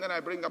 and then I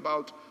bring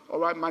about a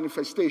right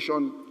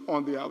manifestation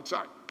on the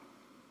outside.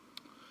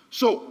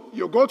 So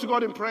you go to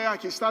God in prayer,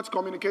 he starts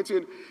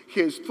communicating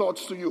his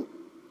thoughts to you.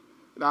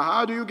 Now,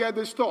 how do you get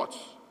these thoughts?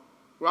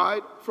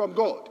 Right? From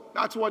God.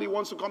 That's what he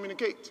wants to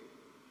communicate.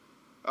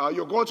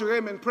 You go to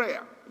him in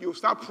prayer. You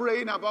start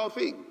praying about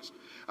things.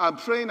 And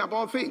praying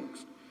about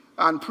things.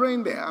 and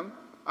praying there.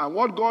 And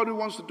what God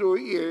wants to do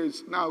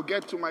is now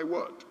get to my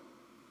word.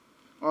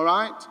 All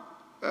right?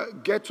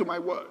 Get to my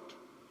word.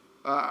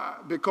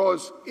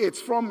 Because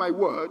it's from my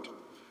word.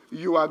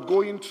 You are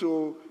going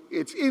to,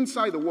 it's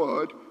inside the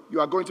word. You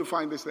are going to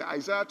find this there.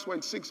 Isaiah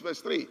 26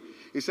 verse 3.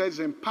 It says,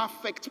 in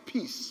perfect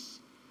peace.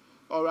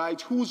 All right?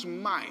 Whose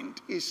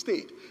mind is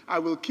stayed. I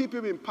will keep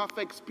him in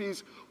perfect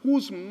peace.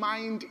 Whose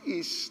mind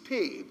is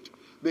stayed.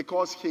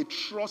 Because he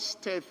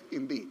trusteth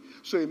in thee.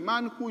 So a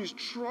man who is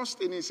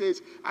trusting, he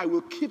says, I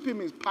will keep him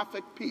in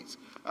perfect peace.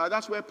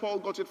 That's where Paul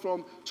got it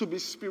from. To be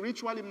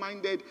spiritually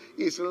minded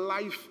is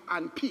life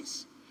and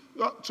peace.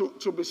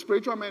 To be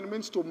spiritual minded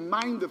means to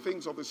mind the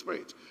things of the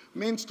Spirit.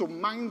 Means to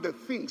mind the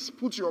things.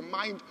 Put your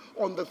mind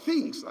on the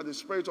things that the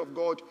Spirit of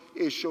God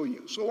is showing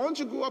you. So once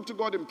you go up to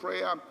God in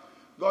prayer,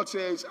 God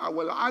says, I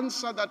will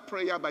answer that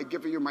prayer by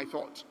giving you my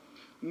thoughts.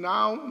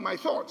 Now, my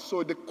thoughts.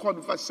 So the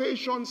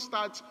conversation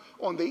starts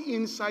on the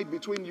inside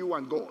between you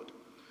and God.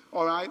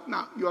 All right?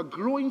 Now, you are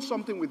growing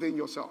something within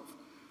yourself.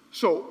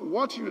 So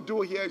what you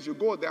do here is you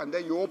go there and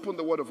then you open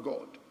the Word of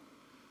God.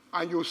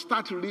 And you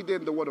start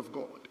reading the Word of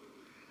God.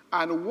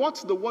 And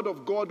what the Word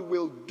of God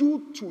will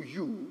do to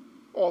you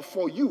or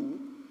for you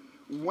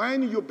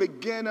when you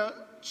begin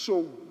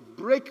to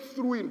break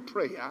through in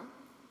prayer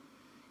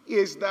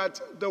is that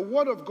the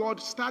Word of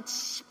God starts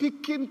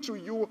speaking to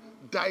you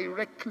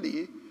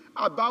directly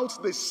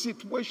about the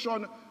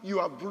situation you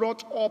have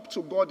brought up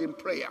to God in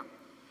prayer.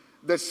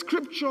 The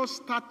scriptures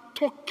start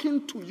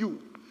talking to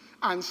you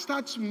and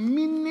starts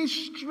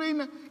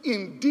ministering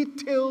in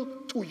detail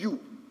to you,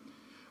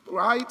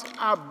 right,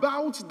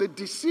 about the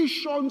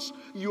decisions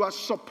you are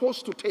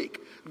supposed to take.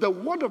 The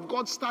Word of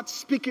God starts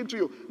speaking to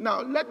you.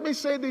 Now, let me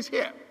say this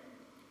here.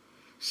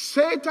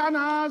 Satan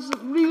has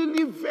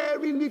really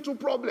very little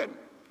problem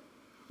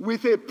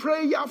with a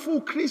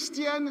prayerful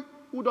Christian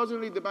who doesn't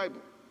read the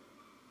Bible.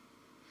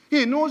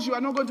 He knows you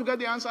are not going to get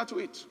the answer to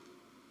it.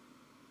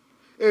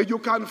 You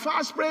can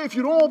fast pray. If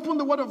you don't open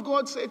the Word of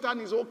God, Satan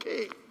is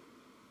okay.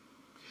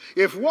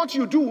 If what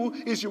you do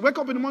is you wake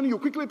up in the morning, you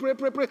quickly pray,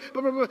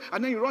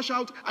 and then you rush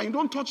out and you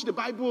don't touch the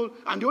Bible,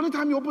 and the only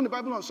time you open the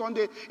Bible on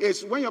Sunday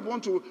is when you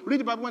want to read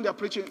the Bible when they're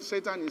preaching,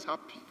 Satan is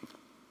happy.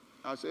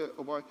 I say,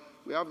 oh boy,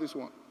 we have this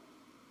one.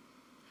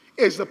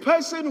 It's the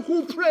person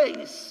who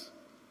prays.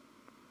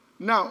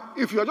 Now,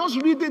 if you're just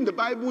reading the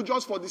Bible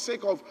just for the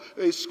sake of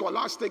a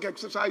scholastic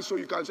exercise, so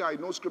you can say, I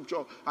know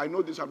scripture, I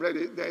know this, I've read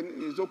it, then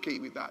it's okay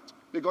with that.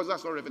 Because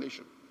that's not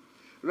revelation.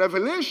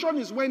 Revelation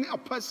is when a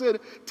person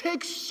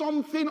takes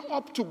something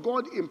up to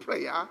God in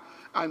prayer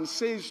and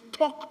says,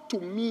 talk to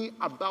me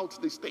about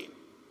this thing.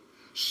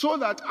 So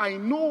that I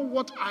know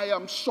what I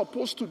am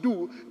supposed to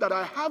do, that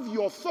I have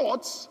your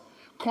thoughts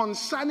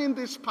concerning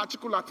this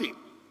particular thing.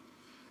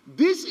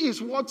 This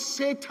is what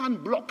Satan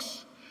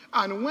blocks.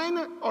 And when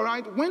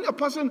a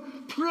person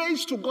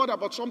prays to God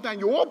about something,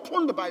 you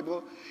open the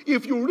Bible,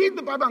 if you read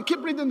the Bible and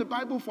keep reading the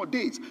Bible for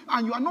days,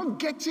 and you are not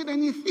getting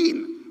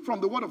anything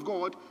from the Word of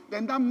God,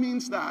 then that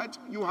means that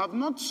you have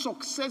not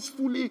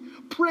successfully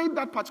prayed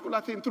that particular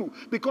thing through.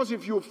 Because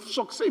if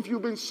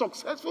you've been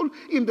successful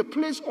in the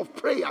place of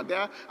prayer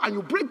there, and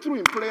you break through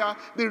in prayer,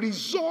 the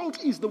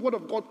result is the Word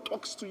of God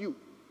talks to you.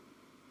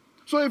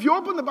 So if you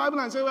open the Bible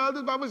and say, well,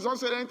 this Bible has not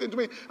said anything to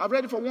me, I've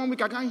read it for 1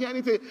 week, I can't hear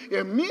anything,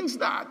 it means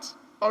that,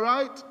 all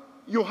right,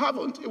 you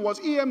haven't. It was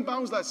E.M.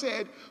 Bounds that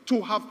said,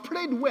 to have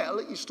prayed well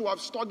is to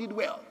have studied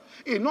well.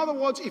 In other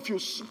words, if you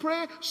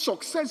pray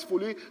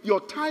successfully, your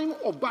time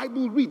of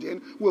Bible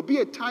reading will be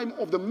a time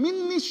of the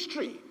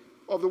ministry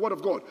of the Word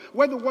of God,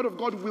 where the Word of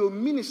God will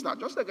minister.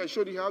 Just like I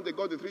showed you how they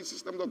got the 3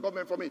 systems of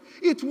government from me.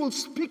 It will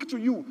speak to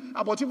you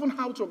about even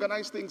how to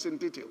organize things in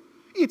detail.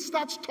 It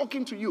starts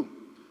talking to you.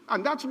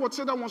 And that's what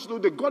Satan wants to do,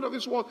 the God of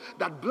this world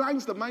that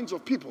blinds the minds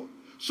of people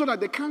so that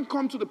they can't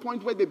come to the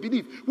point where they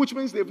believe, which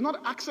means they've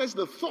not accessed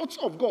the thoughts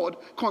of God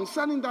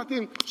concerning that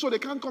thing, so they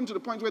can't come to the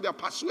point where they're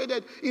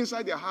persuaded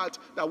inside their heart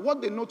that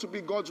what they know to be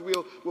God's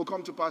will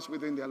come to pass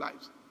within their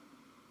lives.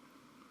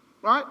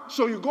 Right?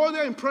 So you go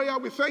there in prayer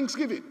with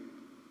thanksgiving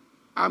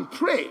and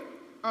pray,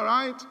 all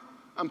right?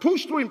 And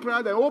push through in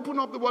prayer, then open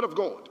up the Word of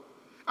God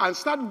and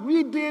start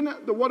reading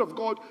the Word of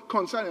God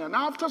concerning it. And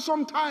after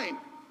some time,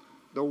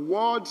 the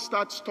Word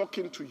starts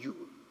talking to you.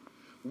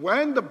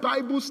 When the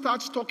Bible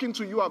starts talking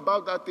to you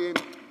about that thing,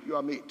 you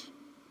are made.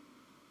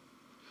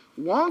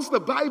 Once the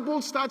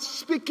Bible starts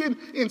speaking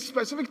in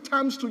specific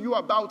terms to you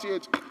about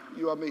it,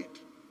 you are made.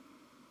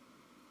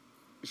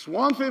 It's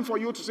one thing for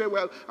you to say,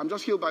 well, I'm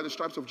just healed by the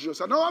stripes of Jesus.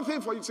 Another thing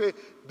for you to say,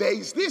 there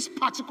is this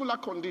particular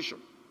condition.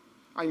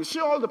 And you see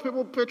all the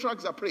people,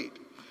 patriarchs that prayed.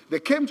 They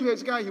came to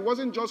his guy, he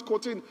wasn't just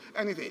quoting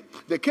anything.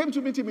 They came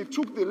to meet him, he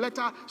took the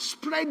letter,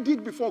 spread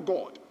it before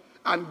God.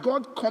 And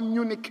God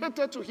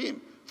communicated to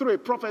him through a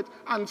prophet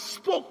and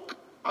spoke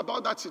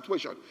about that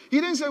situation.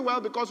 He didn't say,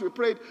 well, because we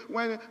prayed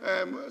when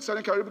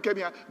Sennacherib came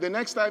here, the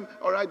next time,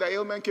 all right, the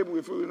ailment came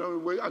with,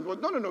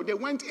 no. They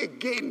went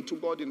again to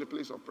God in the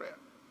place of prayer.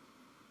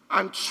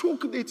 and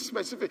took it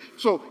specific.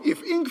 So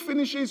if ink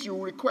finishes, you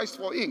request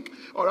for ink.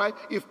 All right?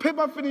 If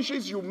paper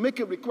finishes, you make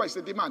a request,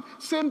 a demand.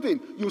 Same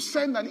thing. You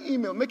send an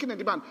email making a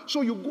demand.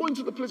 So you go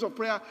into the place of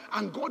prayer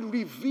and God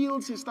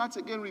reveals, he starts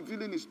again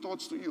revealing his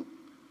thoughts to you.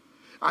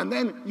 And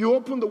then you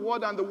open the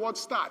word and the word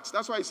starts.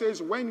 That's why it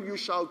says, when you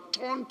shall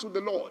turn to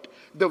the Lord,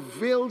 the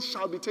veil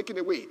shall be taken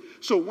away.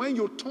 So when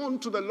you turn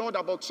to the Lord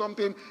about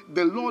something,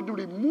 the Lord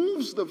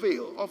removes the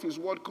veil of his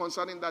word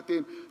concerning that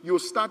thing. You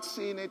start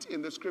seeing it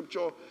in the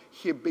scripture.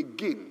 He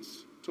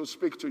begins to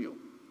speak to you.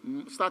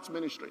 Starts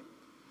ministering.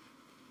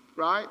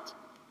 Right?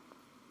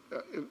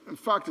 In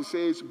fact, it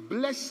says,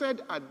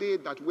 blessed are they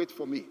that wait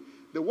for me.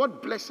 The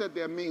word blessed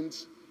there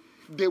means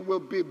they will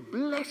be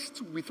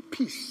blessed with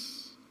peace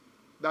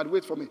that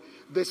wait for me.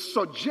 The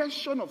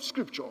suggestion of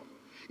scripture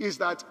is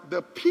that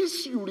the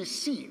peace you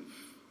receive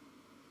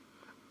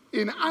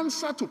in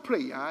answer to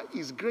prayer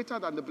is greater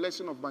than the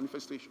blessing of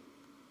manifestation.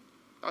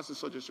 That's the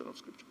suggestion of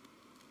scripture.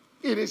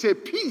 It is a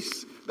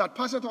peace that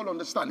passeth all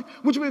understanding,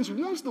 which means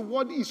once the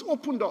word is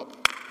opened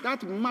up,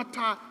 that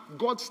matter,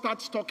 God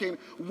starts talking.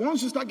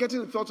 Once you start getting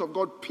the thoughts of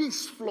God,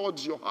 peace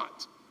floods your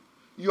heart.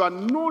 You are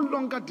no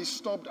longer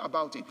disturbed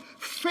about it.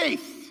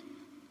 Faith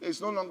is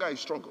no longer a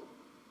struggle.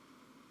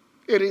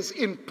 It is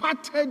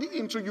imparted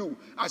into you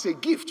as a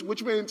gift,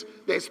 which means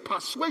there's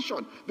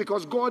persuasion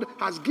because God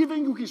has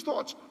given you his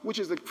thoughts, which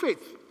is the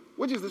faith,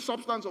 which is the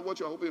substance of what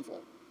you're hoping for.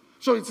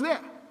 So it's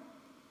there.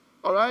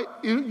 All right?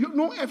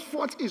 No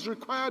effort is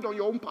required on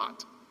your own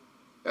part.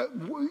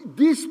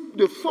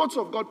 The thoughts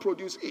of God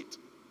produces it.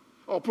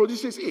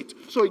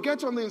 So it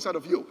gets on the inside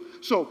of you.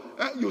 So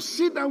you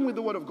sit down with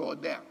the word of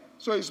God there.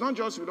 So it's not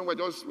just,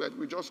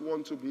 we just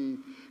want to be,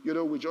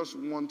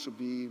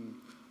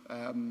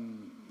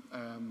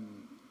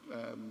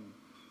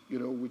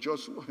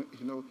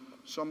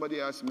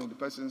 somebody asked me, the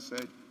person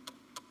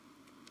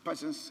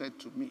said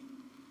to me,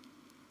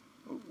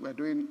 we're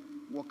doing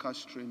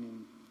workers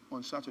training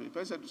on Saturday. The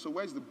person said, so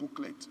where's the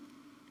booklet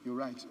you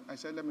write? I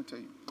said, let me tell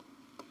you.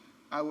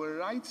 I will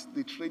write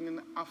the training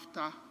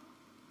after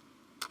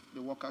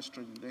the workers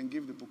training, then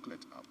give the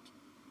booklet out.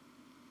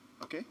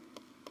 Okay?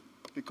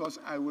 Because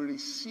I will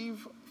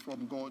receive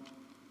from God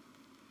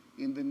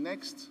in the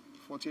next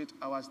 48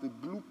 hours the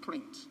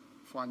blueprint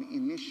for an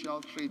initial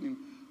training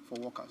for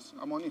workers.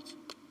 I'm on it.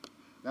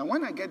 Now,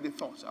 when I get the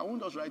thoughts, I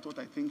won't just write what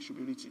I think should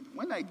be written.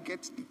 When I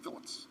get the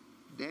thoughts,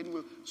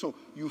 then so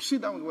you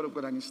sit down with the word of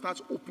God and it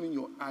starts opening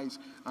your eyes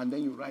and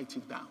then you write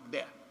it down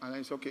there. And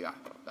then it's okay,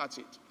 that's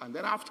it. And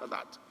then after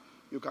that,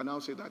 you can now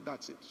say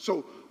that's it.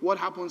 So what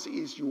happens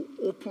is you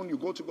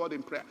go to God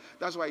in prayer.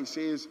 That's why he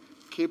says,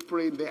 keep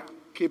praying there.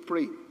 Keep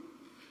praying.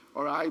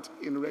 All right?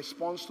 In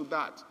response to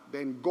that,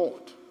 then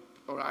God,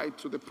 all right,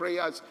 to the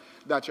prayers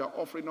that you're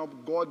offering up,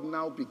 God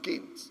now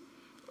begins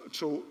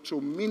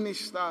to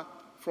minister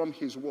from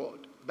his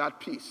word, that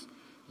peace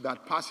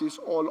that passes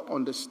all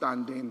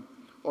understanding,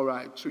 all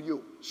right, to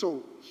you.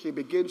 So he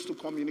begins to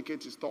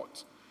communicate his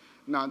thoughts.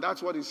 Now,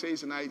 that's what he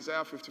says in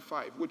Isaiah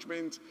 55, which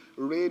means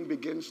rain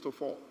begins to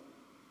fall.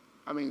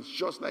 I mean, it's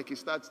just like he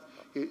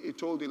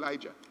told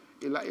Elijah.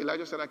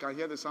 Elijah said, I can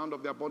hear the sound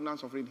of the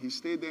abundance of rain. He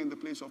stayed there in the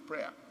place of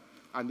prayer.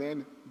 And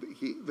then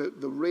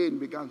the rain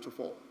began to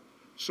fall.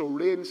 So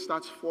rain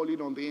starts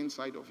falling on the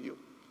inside of you.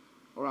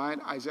 All right?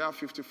 Isaiah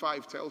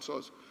 55 tells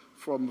us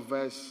from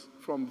verse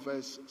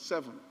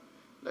 7.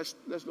 Let's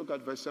look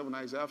at verse 7,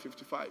 Isaiah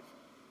 55.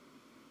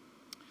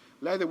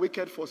 Let the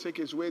wicked forsake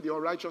his way, the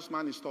unrighteous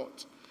man his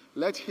thoughts.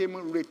 Let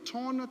him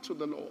return to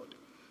the Lord,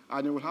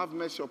 and he will have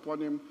mercy upon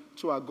him,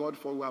 to our God,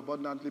 for we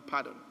abundantly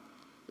pardon.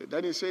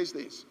 Then he says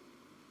this,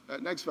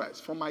 next verse,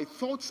 for my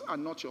thoughts are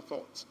not your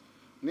thoughts,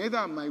 neither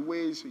are my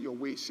ways your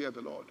ways, saith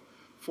the Lord.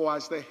 For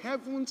as the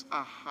heavens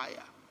are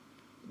higher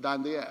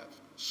than the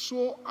earth,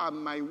 so are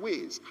my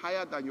ways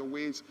higher than your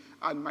ways,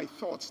 and my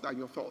thoughts than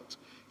your thoughts.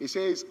 He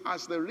says,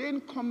 as the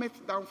rain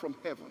cometh down from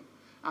heaven,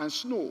 and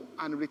snow,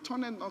 and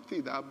returneth not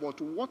thither, but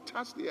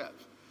waters the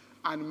earth,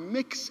 and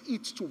makes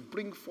it to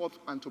bring forth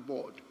and to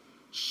bud,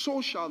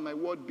 so shall my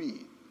word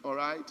be. All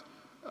right?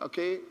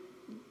 Okay?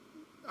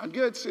 And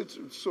get it,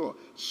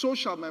 so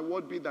shall my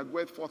word be that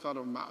goeth forth out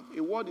of mouth.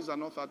 A word is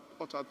an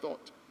utter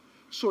thought.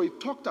 So he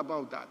talked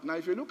about that. Now,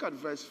 if you look at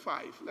verse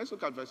 5, let's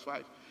look at verse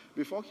 5.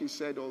 Before he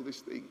said all these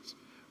things,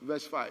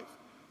 verse 5.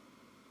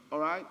 All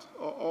right?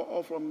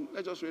 Or from,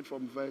 let's just read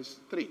from verse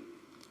 3.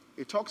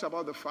 It talks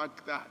about the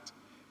fact that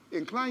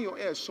incline your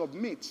ear,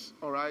 submit,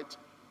 all right?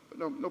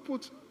 No,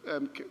 put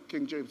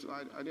King James.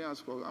 I didn't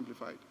ask for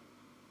Amplified.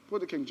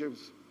 Put the King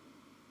James.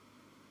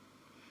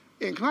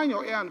 Incline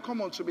your ear and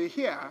come unto me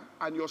here,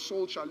 and your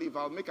soul shall live.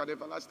 I'll make an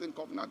everlasting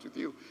covenant with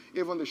you,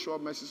 even the sure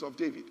mercies of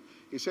David.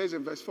 He says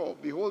in verse 4,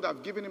 behold,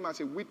 I've given him as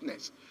a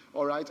witness,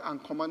 all right,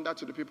 and commander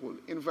to the people.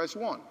 In verse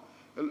 1,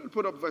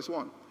 put up verse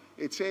 1.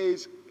 It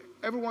says,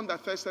 everyone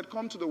that thirsted,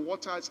 come to the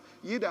waters.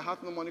 Ye that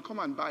hath no money, come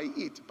and buy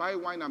it. Buy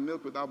wine and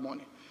milk without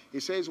money. He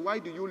says, why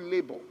do you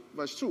labor?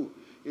 Verse 2.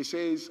 He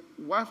says,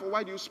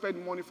 why do you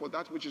spend money for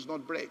that which is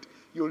not bread?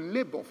 You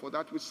labor for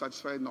that which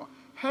satisfies not.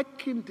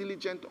 Hearken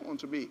diligent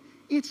unto me.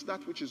 Eat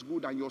that which is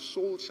good, and your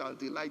soul shall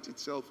delight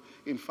itself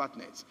in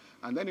fatness.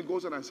 And then he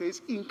goes on and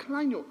says,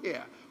 incline your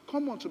ear.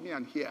 Come unto me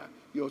and hear.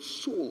 Your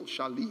soul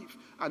shall live,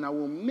 and I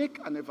will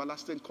make an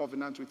everlasting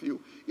covenant with you,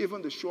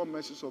 even the sure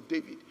mercies of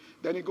David.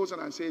 Then he goes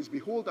on and says,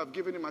 behold, I've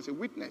given him as a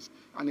witness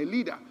and a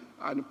leader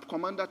and a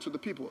commander to the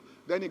people.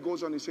 Then he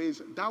goes on and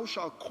says, thou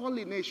shalt call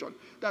a nation.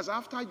 That's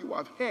after you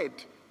have heard.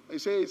 He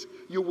says,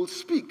 you will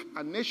speak,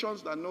 and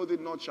nations that know thee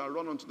not shall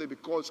run unto thee,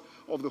 because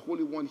of the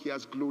Holy One he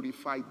has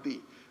glorified thee.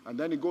 And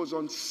then he goes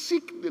on,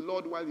 seek the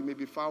Lord while he may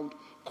be found,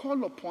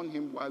 call upon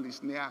him while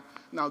he's near.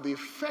 Now the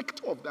effect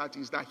of that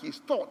is that his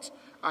thoughts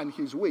and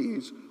his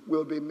ways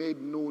will be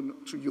made known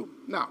to you.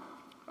 Now,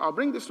 I'll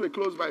bring this to a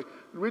close by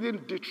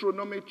reading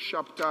Deuteronomy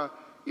chapter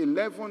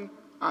 11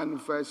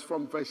 and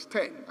from verse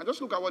 10. And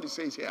just look at what it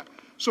says here.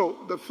 So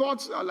the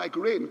thoughts are like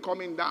rain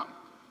coming down.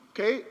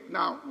 Okay,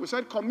 now we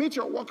said commit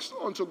your works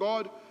unto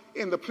God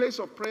in the place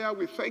of prayer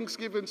with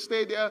thanksgiving.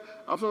 Stay there.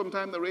 After some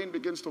time, the rain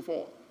begins to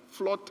fall.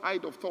 Flood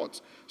tide of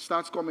thoughts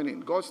starts coming in.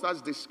 God starts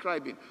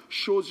describing,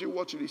 shows you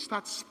what to do,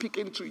 starts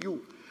speaking to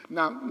you.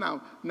 Now,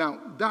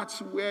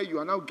 that's where you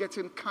are now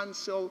getting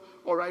counsel,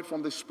 all right,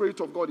 from the Spirit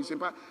of God.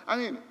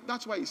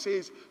 That's why he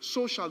says,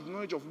 so shall the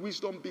knowledge of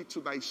wisdom be to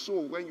thy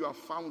soul when you have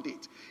found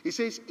it. He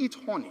says, eat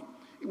honey,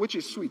 which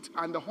is sweet,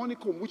 and the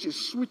honeycomb, which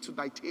is sweet to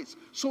thy taste.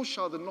 So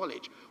shall the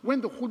knowledge. When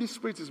the Holy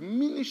Spirit is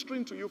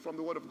ministering to you from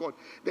the Word of God,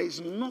 there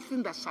is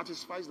nothing that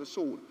satisfies the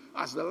soul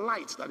as the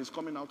light that is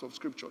coming out of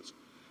Scriptures.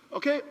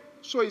 Okay,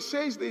 so he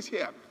says this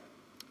here.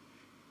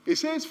 He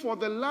says, for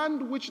the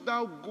land which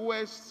thou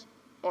goest,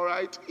 all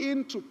right,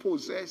 in to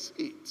possess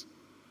it,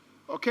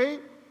 okay,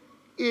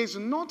 is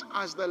not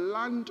as the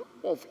land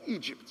of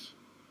Egypt,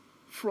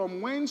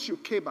 from whence you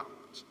came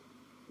out,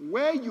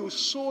 where you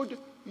sowed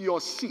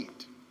your seed,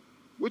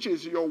 which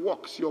is your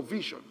works, your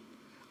vision,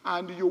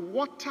 and you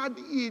watered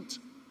it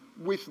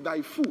with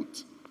thy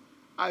foot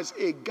as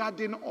a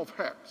garden of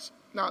herbs.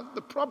 Now,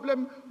 the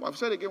problem, I've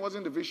said again,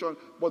 wasn't the vision,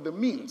 but the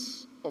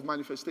means of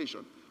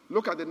manifestation.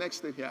 Look at the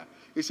next thing here.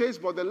 It says,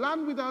 but the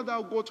land whither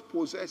thou goest to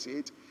possess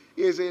it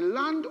is a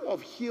land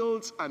of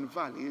hills and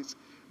valleys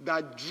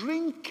that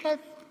drinketh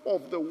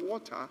of the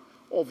water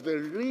of the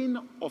rain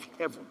of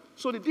heaven.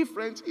 So the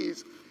difference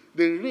is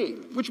the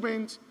rain, which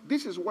means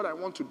this is what I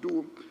want to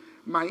do.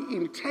 My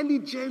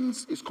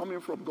intelligence is coming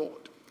from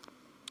God.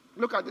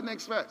 Look at the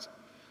next verse.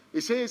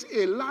 It says,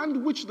 a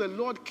land which the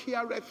Lord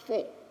careth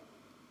for,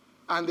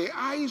 and the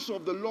eyes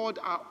of the Lord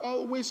are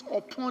always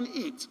upon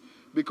it,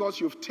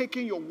 because you've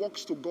taken your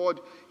works to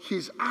God.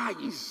 His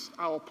eyes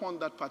are upon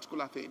that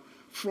particular thing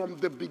from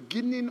the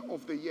beginning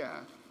of the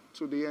year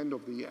to the end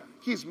of the year.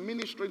 He's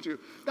ministering to you.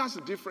 That's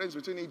the difference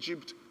between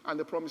Egypt and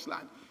the Promised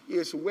Land.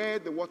 It's where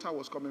the water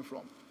was coming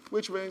from,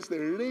 which means the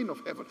rain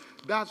of heaven.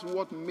 That's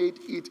what made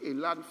it a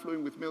land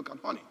flowing with milk and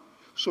honey.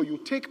 So you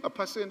take a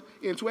person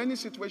into any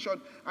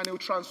situation and he'll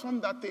transform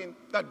that thing,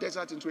 that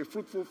desert, into a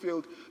fruitful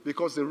field,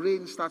 because the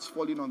rain starts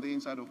falling on the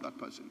inside of that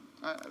person.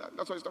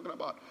 That's what he's talking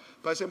about.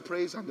 Person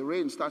prays and the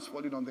rain starts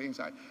falling on the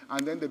inside.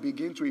 And then they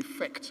begin to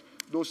effect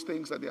those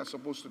things that they are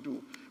supposed to do.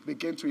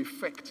 Begin to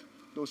effect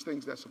those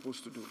things they're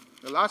supposed to do.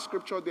 The last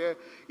scripture there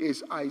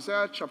is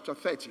Isaiah chapter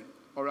 30.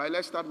 All right,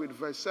 let's start with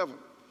verse 7.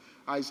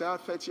 Isaiah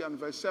 30 and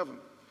verse 7.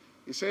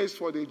 It says,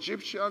 for the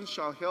Egyptians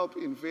shall help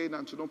in vain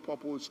and to no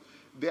purpose.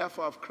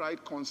 Therefore I've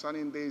cried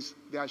concerning this.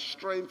 Their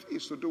strength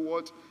is to do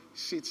what?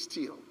 Sit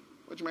still.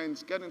 Which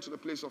means get into the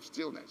place of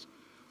stillness.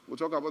 We'll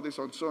talk about this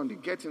on Sunday.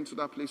 Get into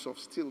that place of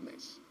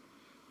stillness.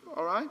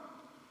 All right?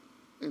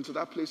 Into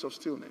that place of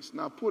stillness.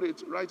 Now put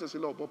it right as a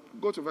law, but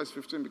go to verse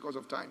 15 because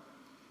of time.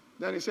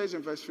 Then it says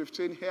in verse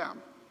 15 here,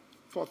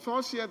 for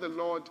thus saith the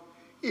Lord,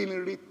 in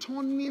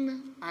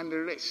returning and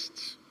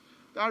rest.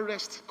 That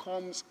rest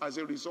comes as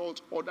a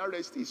result, or that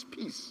rest is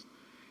peace.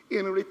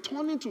 In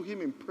returning to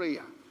him in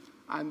prayer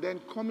and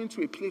then coming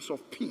to a place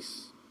of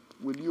peace,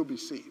 will you be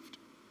saved.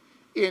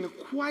 In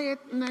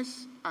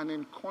quietness and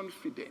in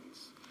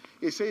confidence.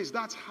 It says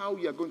that's how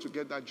you are going to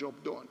get that job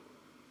done.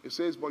 It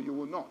says, but you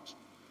will not.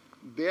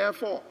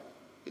 Therefore,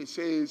 it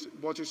says,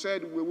 but he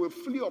said, we will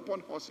flee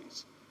upon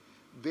horses.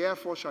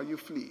 Therefore shall you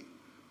flee.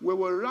 We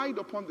will ride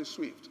upon the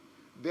swift.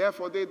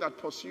 Therefore they that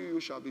pursue you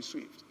shall be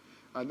swift.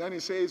 And then he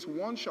says,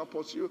 one shall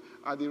pursue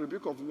at the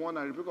rebuke of one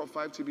and rebuke of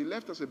five, to be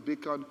left as a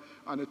beacon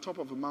on the top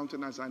of a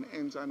mountain as an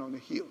ensign on a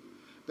hill.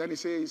 Then he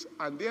says,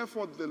 and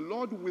therefore the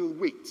Lord will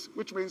wait,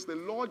 which means the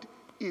Lord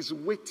is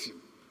waiting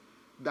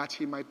that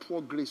he might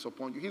pour grace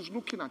upon you. He's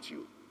looking at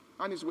you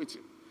and he's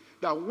waiting.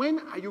 That when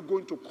are you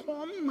going to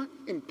come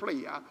in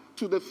prayer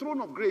to the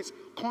throne of grace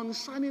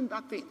concerning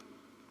that thing?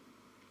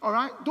 All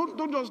right?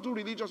 Don't just do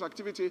religious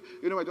activity,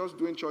 we're just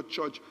doing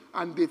church.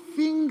 And the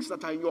things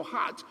that are in your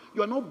heart,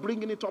 you are not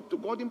bringing it up to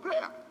God in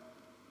prayer.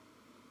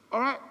 All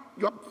right?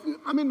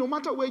 No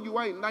matter where you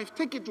are in life,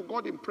 take it to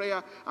God in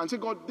prayer and say,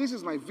 God, this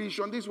is my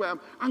vision, this is where I am.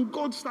 And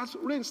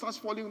rain starts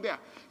falling there.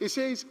 It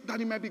says that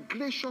he might be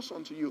gracious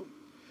unto you.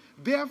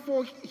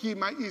 Therefore,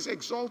 is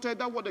exalted.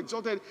 That word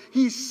exalted,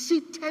 he's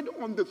seated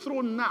on the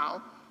throne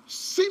now,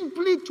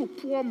 simply to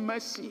pour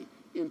mercy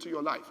into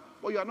your life.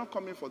 But you are not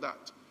coming for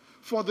that.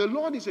 For the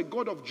Lord is a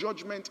God of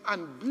judgment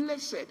and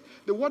blessed.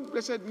 The word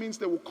blessed means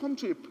they will come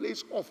to a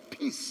place of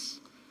peace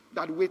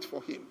that wait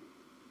for him.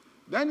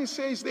 Then it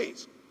says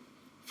this,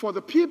 for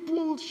the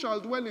people shall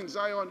dwell in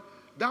Zion,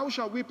 thou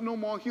shalt weep no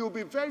more. He will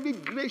be very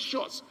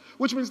gracious,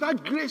 which means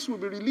that grace will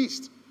be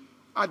released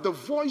at the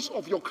voice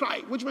of your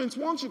cry, which means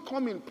once you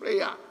come in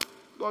prayer,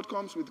 God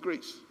comes with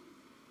grace.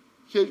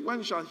 When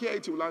you shall hear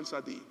it, he will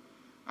answer thee.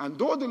 And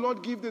though the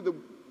Lord give thee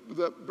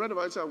the bread of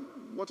life and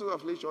water of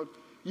affliction,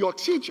 your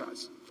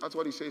teachers, that's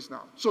what he says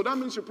now. So that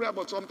means you pray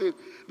about something.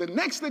 The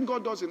next thing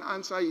God does in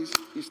answer is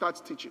he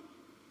starts teaching.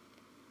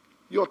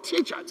 Your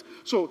teachers.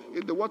 So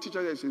the word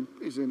teacher is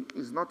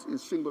not in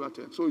singular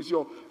tense. So it's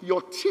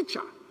your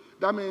teacher.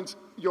 That means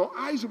your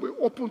eyes will be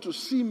open to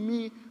see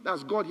me,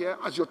 that's God here,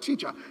 as your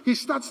teacher. He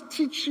starts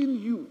teaching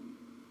you.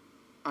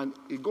 And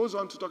he goes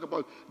on to talk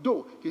about,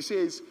 though, he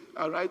says,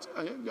 all right,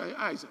 your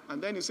eyes.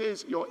 And then he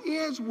says, your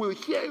ears will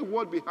hear a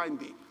word behind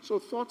thee. So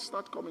thoughts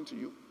start coming to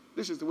you.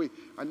 This is the way.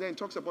 And then he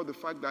talks about the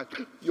fact that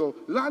your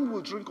land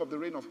will drink of the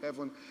rain of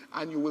heaven,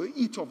 and you will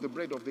eat of the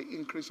bread of the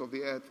increase of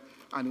the earth,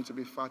 and it will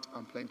be fat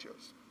and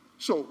plenteous.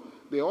 So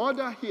the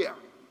order here,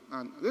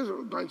 and this is what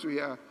we're going to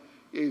hear,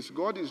 is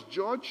God is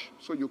judge,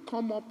 so you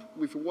come up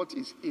with what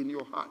is in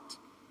your heart.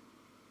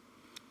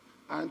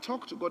 And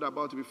talk to God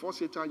about it before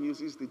Satan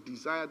uses the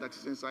desire that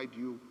is inside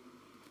you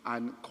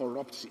and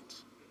corrupts it.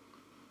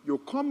 You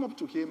come up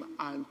to him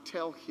and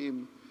tell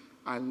him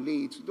and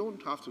lay it. You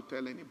don't have to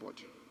tell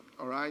anybody,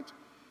 all right?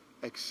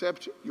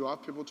 Except you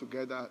have people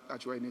together,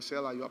 that you are in a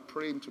cell, and you are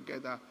praying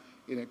together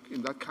in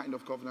that kind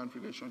of covenant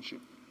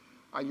relationship.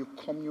 And you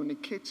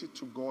communicate it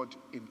to God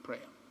in prayer.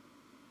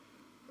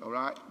 All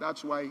right?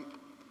 That's why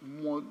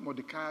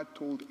Mordecai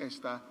told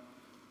Esther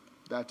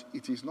that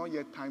it is not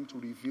yet time to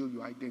reveal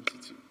your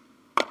identity.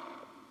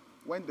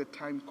 When the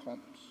time comes,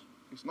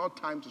 it's not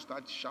time to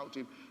start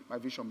shouting, my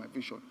vision, my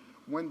vision.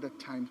 When the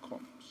time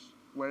comes,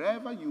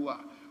 wherever you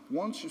are,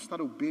 once you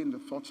start obeying the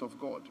thoughts of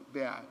God,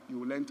 there you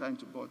will enter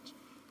into God's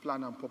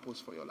plan and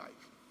purpose for your life.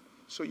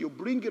 So you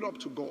bring it up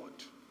to God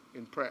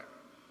in prayer.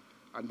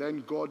 And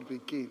then God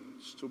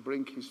begins to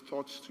bring his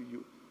thoughts to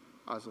you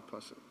as a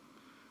person.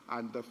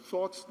 And the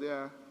thoughts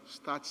there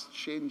starts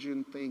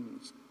changing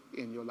things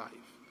in your life.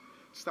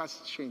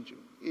 Starts changing.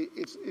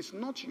 It's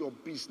not your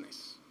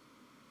business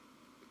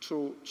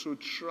to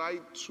try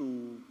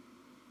to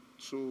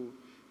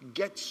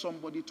get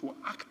somebody to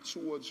act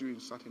towards you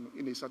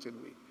in a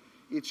certain way.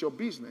 It's your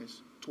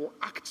business to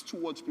act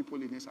towards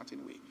people in a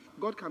certain way.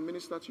 God can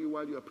minister to you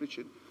while you are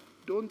preaching.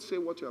 Don't say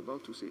what you're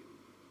about to say.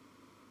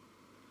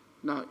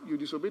 Now, you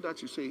disobey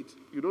that, you say it.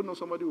 You don't know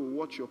somebody will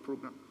watch your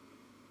program.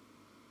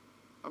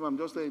 I'm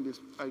just saying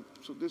this.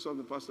 So this on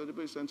the pastor,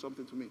 everybody sent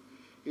something to me.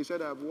 He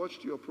said, I've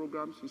watched your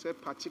programs. He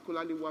said,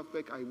 particularly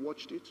WAFBEC, I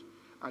watched it.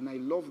 And I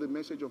love the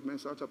message of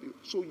Men's Out of You.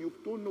 So you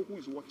don't know who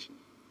is watching.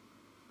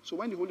 So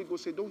when the Holy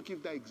Ghost said, don't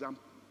give that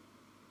example.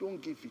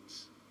 Don't give it.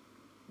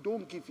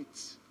 Don't give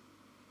it.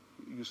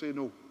 You say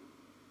no.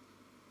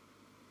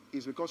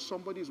 It's because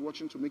somebody is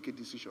watching to make a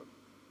decision.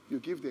 You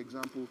give the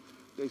example.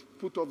 They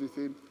put off the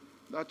thing.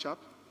 That chap,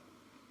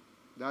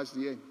 that's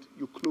the end.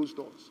 You close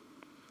doors.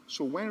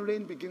 So when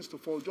rain begins to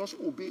fall, just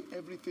obey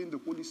everything the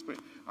Holy Spirit.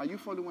 Are you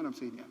following what I'm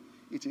saying here?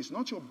 It is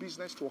not your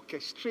business to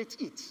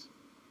orchestrate it.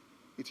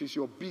 It is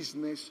your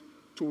business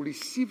to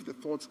receive the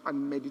thoughts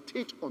and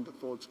meditate on the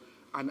thoughts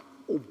and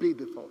obey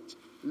the thoughts.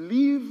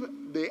 Leave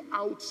the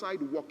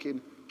outside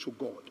working to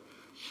God.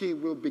 He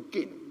will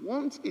begin.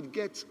 Once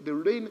the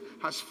rain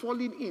has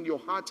fallen in your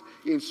heart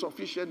in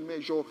sufficient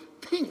measure,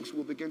 things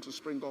will begin to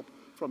spring up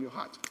from your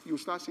heart. You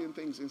start seeing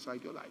things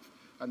inside your life.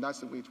 And that's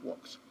the way it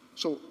works.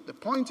 So the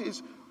point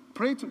is,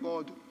 pray to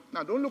God.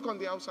 Now don't look on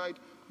the outside,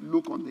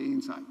 look on the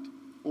inside.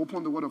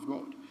 Open the word of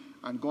God.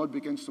 And God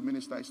begins to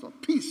minister his thought.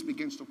 Peace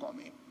begins to come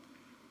in.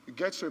 It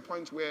gets to a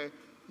point where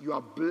you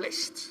are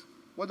blessed.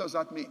 What does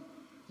that mean?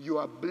 You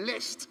are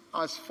blessed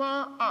as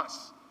far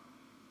as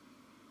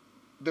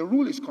the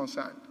rule is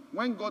concerned.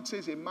 When God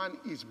says a man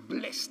is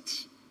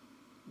blessed,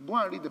 go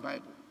and read the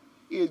Bible.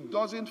 It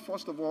doesn't,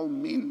 first of all,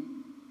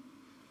 mean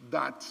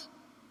that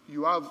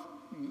you have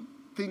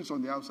things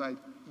on the outside.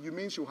 It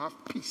means you have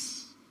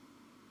peace.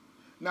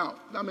 Now,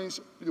 that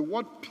means the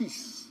word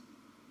peace,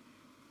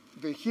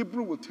 the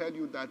Hebrew will tell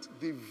you that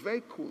the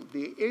vehicle,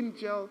 the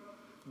angel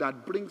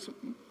that brings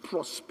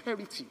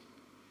prosperity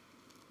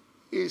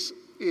is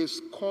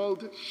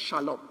called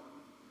shalom.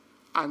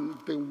 And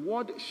the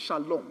word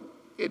shalom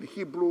in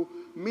Hebrew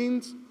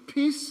means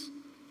peace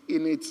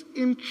in its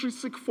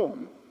intrinsic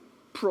form,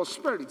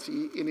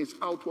 prosperity in its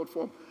outward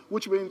form,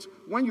 which means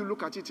when you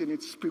look at it in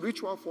its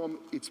spiritual form,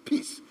 it's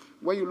peace.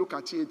 When you look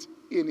at it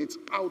in its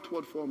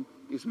outward form,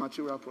 it's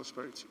material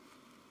prosperity.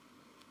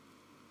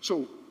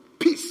 So,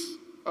 peace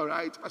All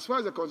right? As far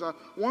as they're concerned,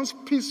 once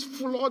peace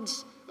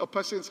floods a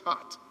person's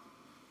heart,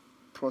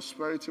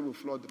 prosperity will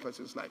flood the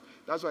person's life.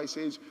 That's why it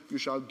says, you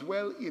shall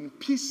dwell in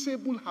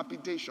peaceable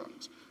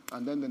habitations.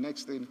 And then the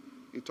next thing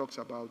it talks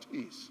about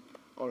is,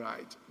 all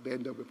right,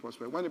 then there'll be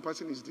prosperity. When a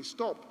person is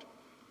disturbed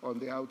on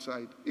the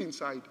outside,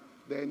 inside,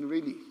 then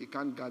really he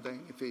can't gather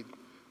anything,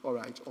 all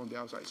right, on the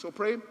outside. So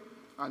pray,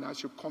 and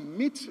as you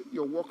commit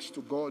your works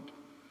to God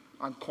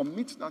and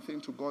commit that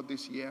thing to God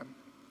this year,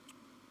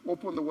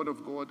 open the Word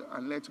of God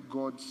and let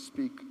God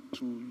speak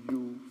to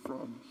you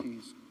from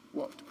His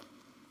Word.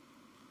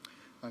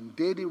 And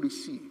daily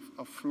receive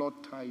a flood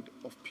tide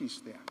of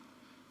peace there.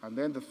 And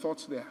then the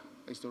thoughts there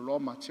is the raw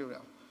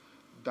material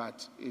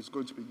that is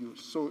going to be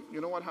used. So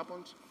you know what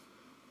happens?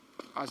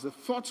 As the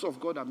thoughts of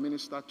God are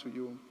ministered to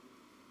you,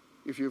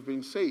 if you've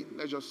been saved,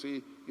 let's just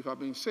say, if I've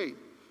been saved,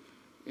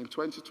 in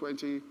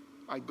 2020,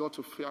 I got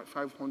to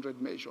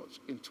 500 measures.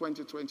 In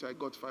 2020, I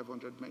got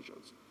 500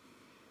 measures.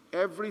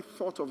 Every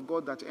thought of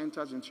God that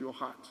enters into your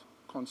heart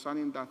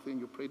concerning that thing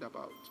you prayed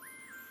about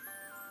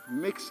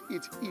makes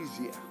it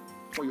easier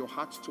for your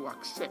heart to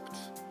accept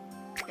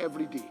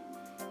every day.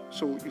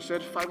 So you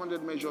said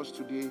 500 measures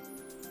today,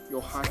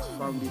 your heart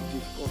found it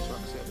difficult to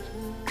accept.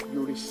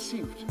 You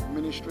received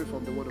ministry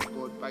from the Word of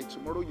God. By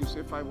tomorrow you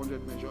say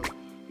 500 measures,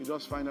 you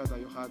just find out that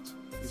your heart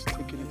is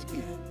taking it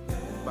in.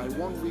 By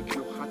 1 week,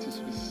 your heart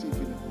is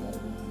receiving it more.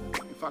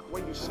 In fact,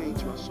 when you say it,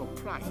 you are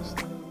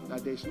surprised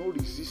that there is no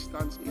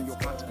resistance in your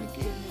heart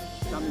again.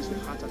 That means the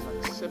heart has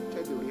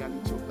accepted the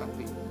reality of that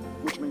thing,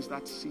 which means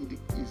that seed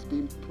is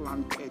being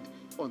planted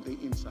on the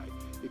inside.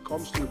 It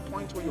comes to a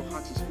point where your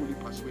heart is fully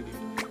persuaded,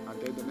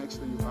 and then the next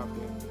thing you have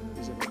there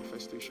is a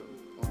manifestation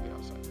on the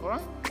outside. All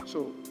right?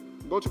 So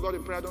go to God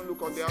in prayer. Don't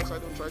look on the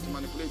outside. Don't try to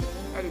manipulate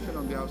anything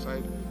on the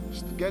outside.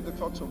 Just get the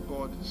thoughts of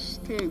God.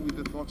 Stay with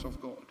the thoughts of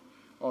God.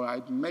 All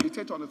right?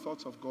 Meditate on the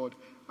thoughts of God,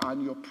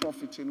 and your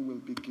profiting will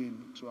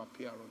begin to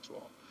appear unto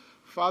all.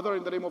 Father,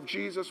 in the name of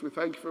Jesus, we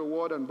thank you for your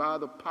word, and by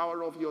the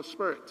power of your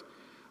Spirit,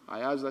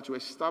 I ask that you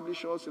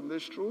establish us in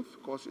this truth,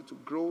 cause it to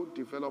grow,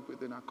 develop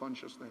within our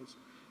consciousness.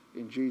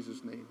 In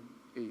Jesus' name,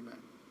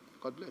 amen.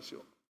 God bless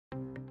you.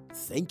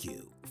 Thank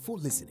you for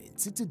listening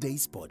to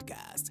today's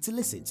podcast. To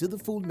listen to the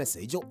full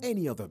message or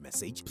any other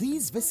message,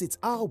 please visit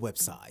our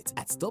website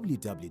at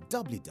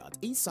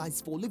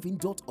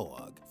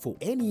www.insightsforliving.org. For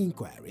any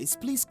inquiries,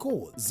 please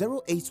call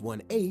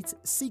 0818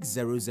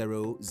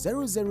 600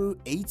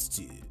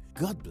 0082.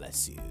 God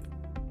bless you.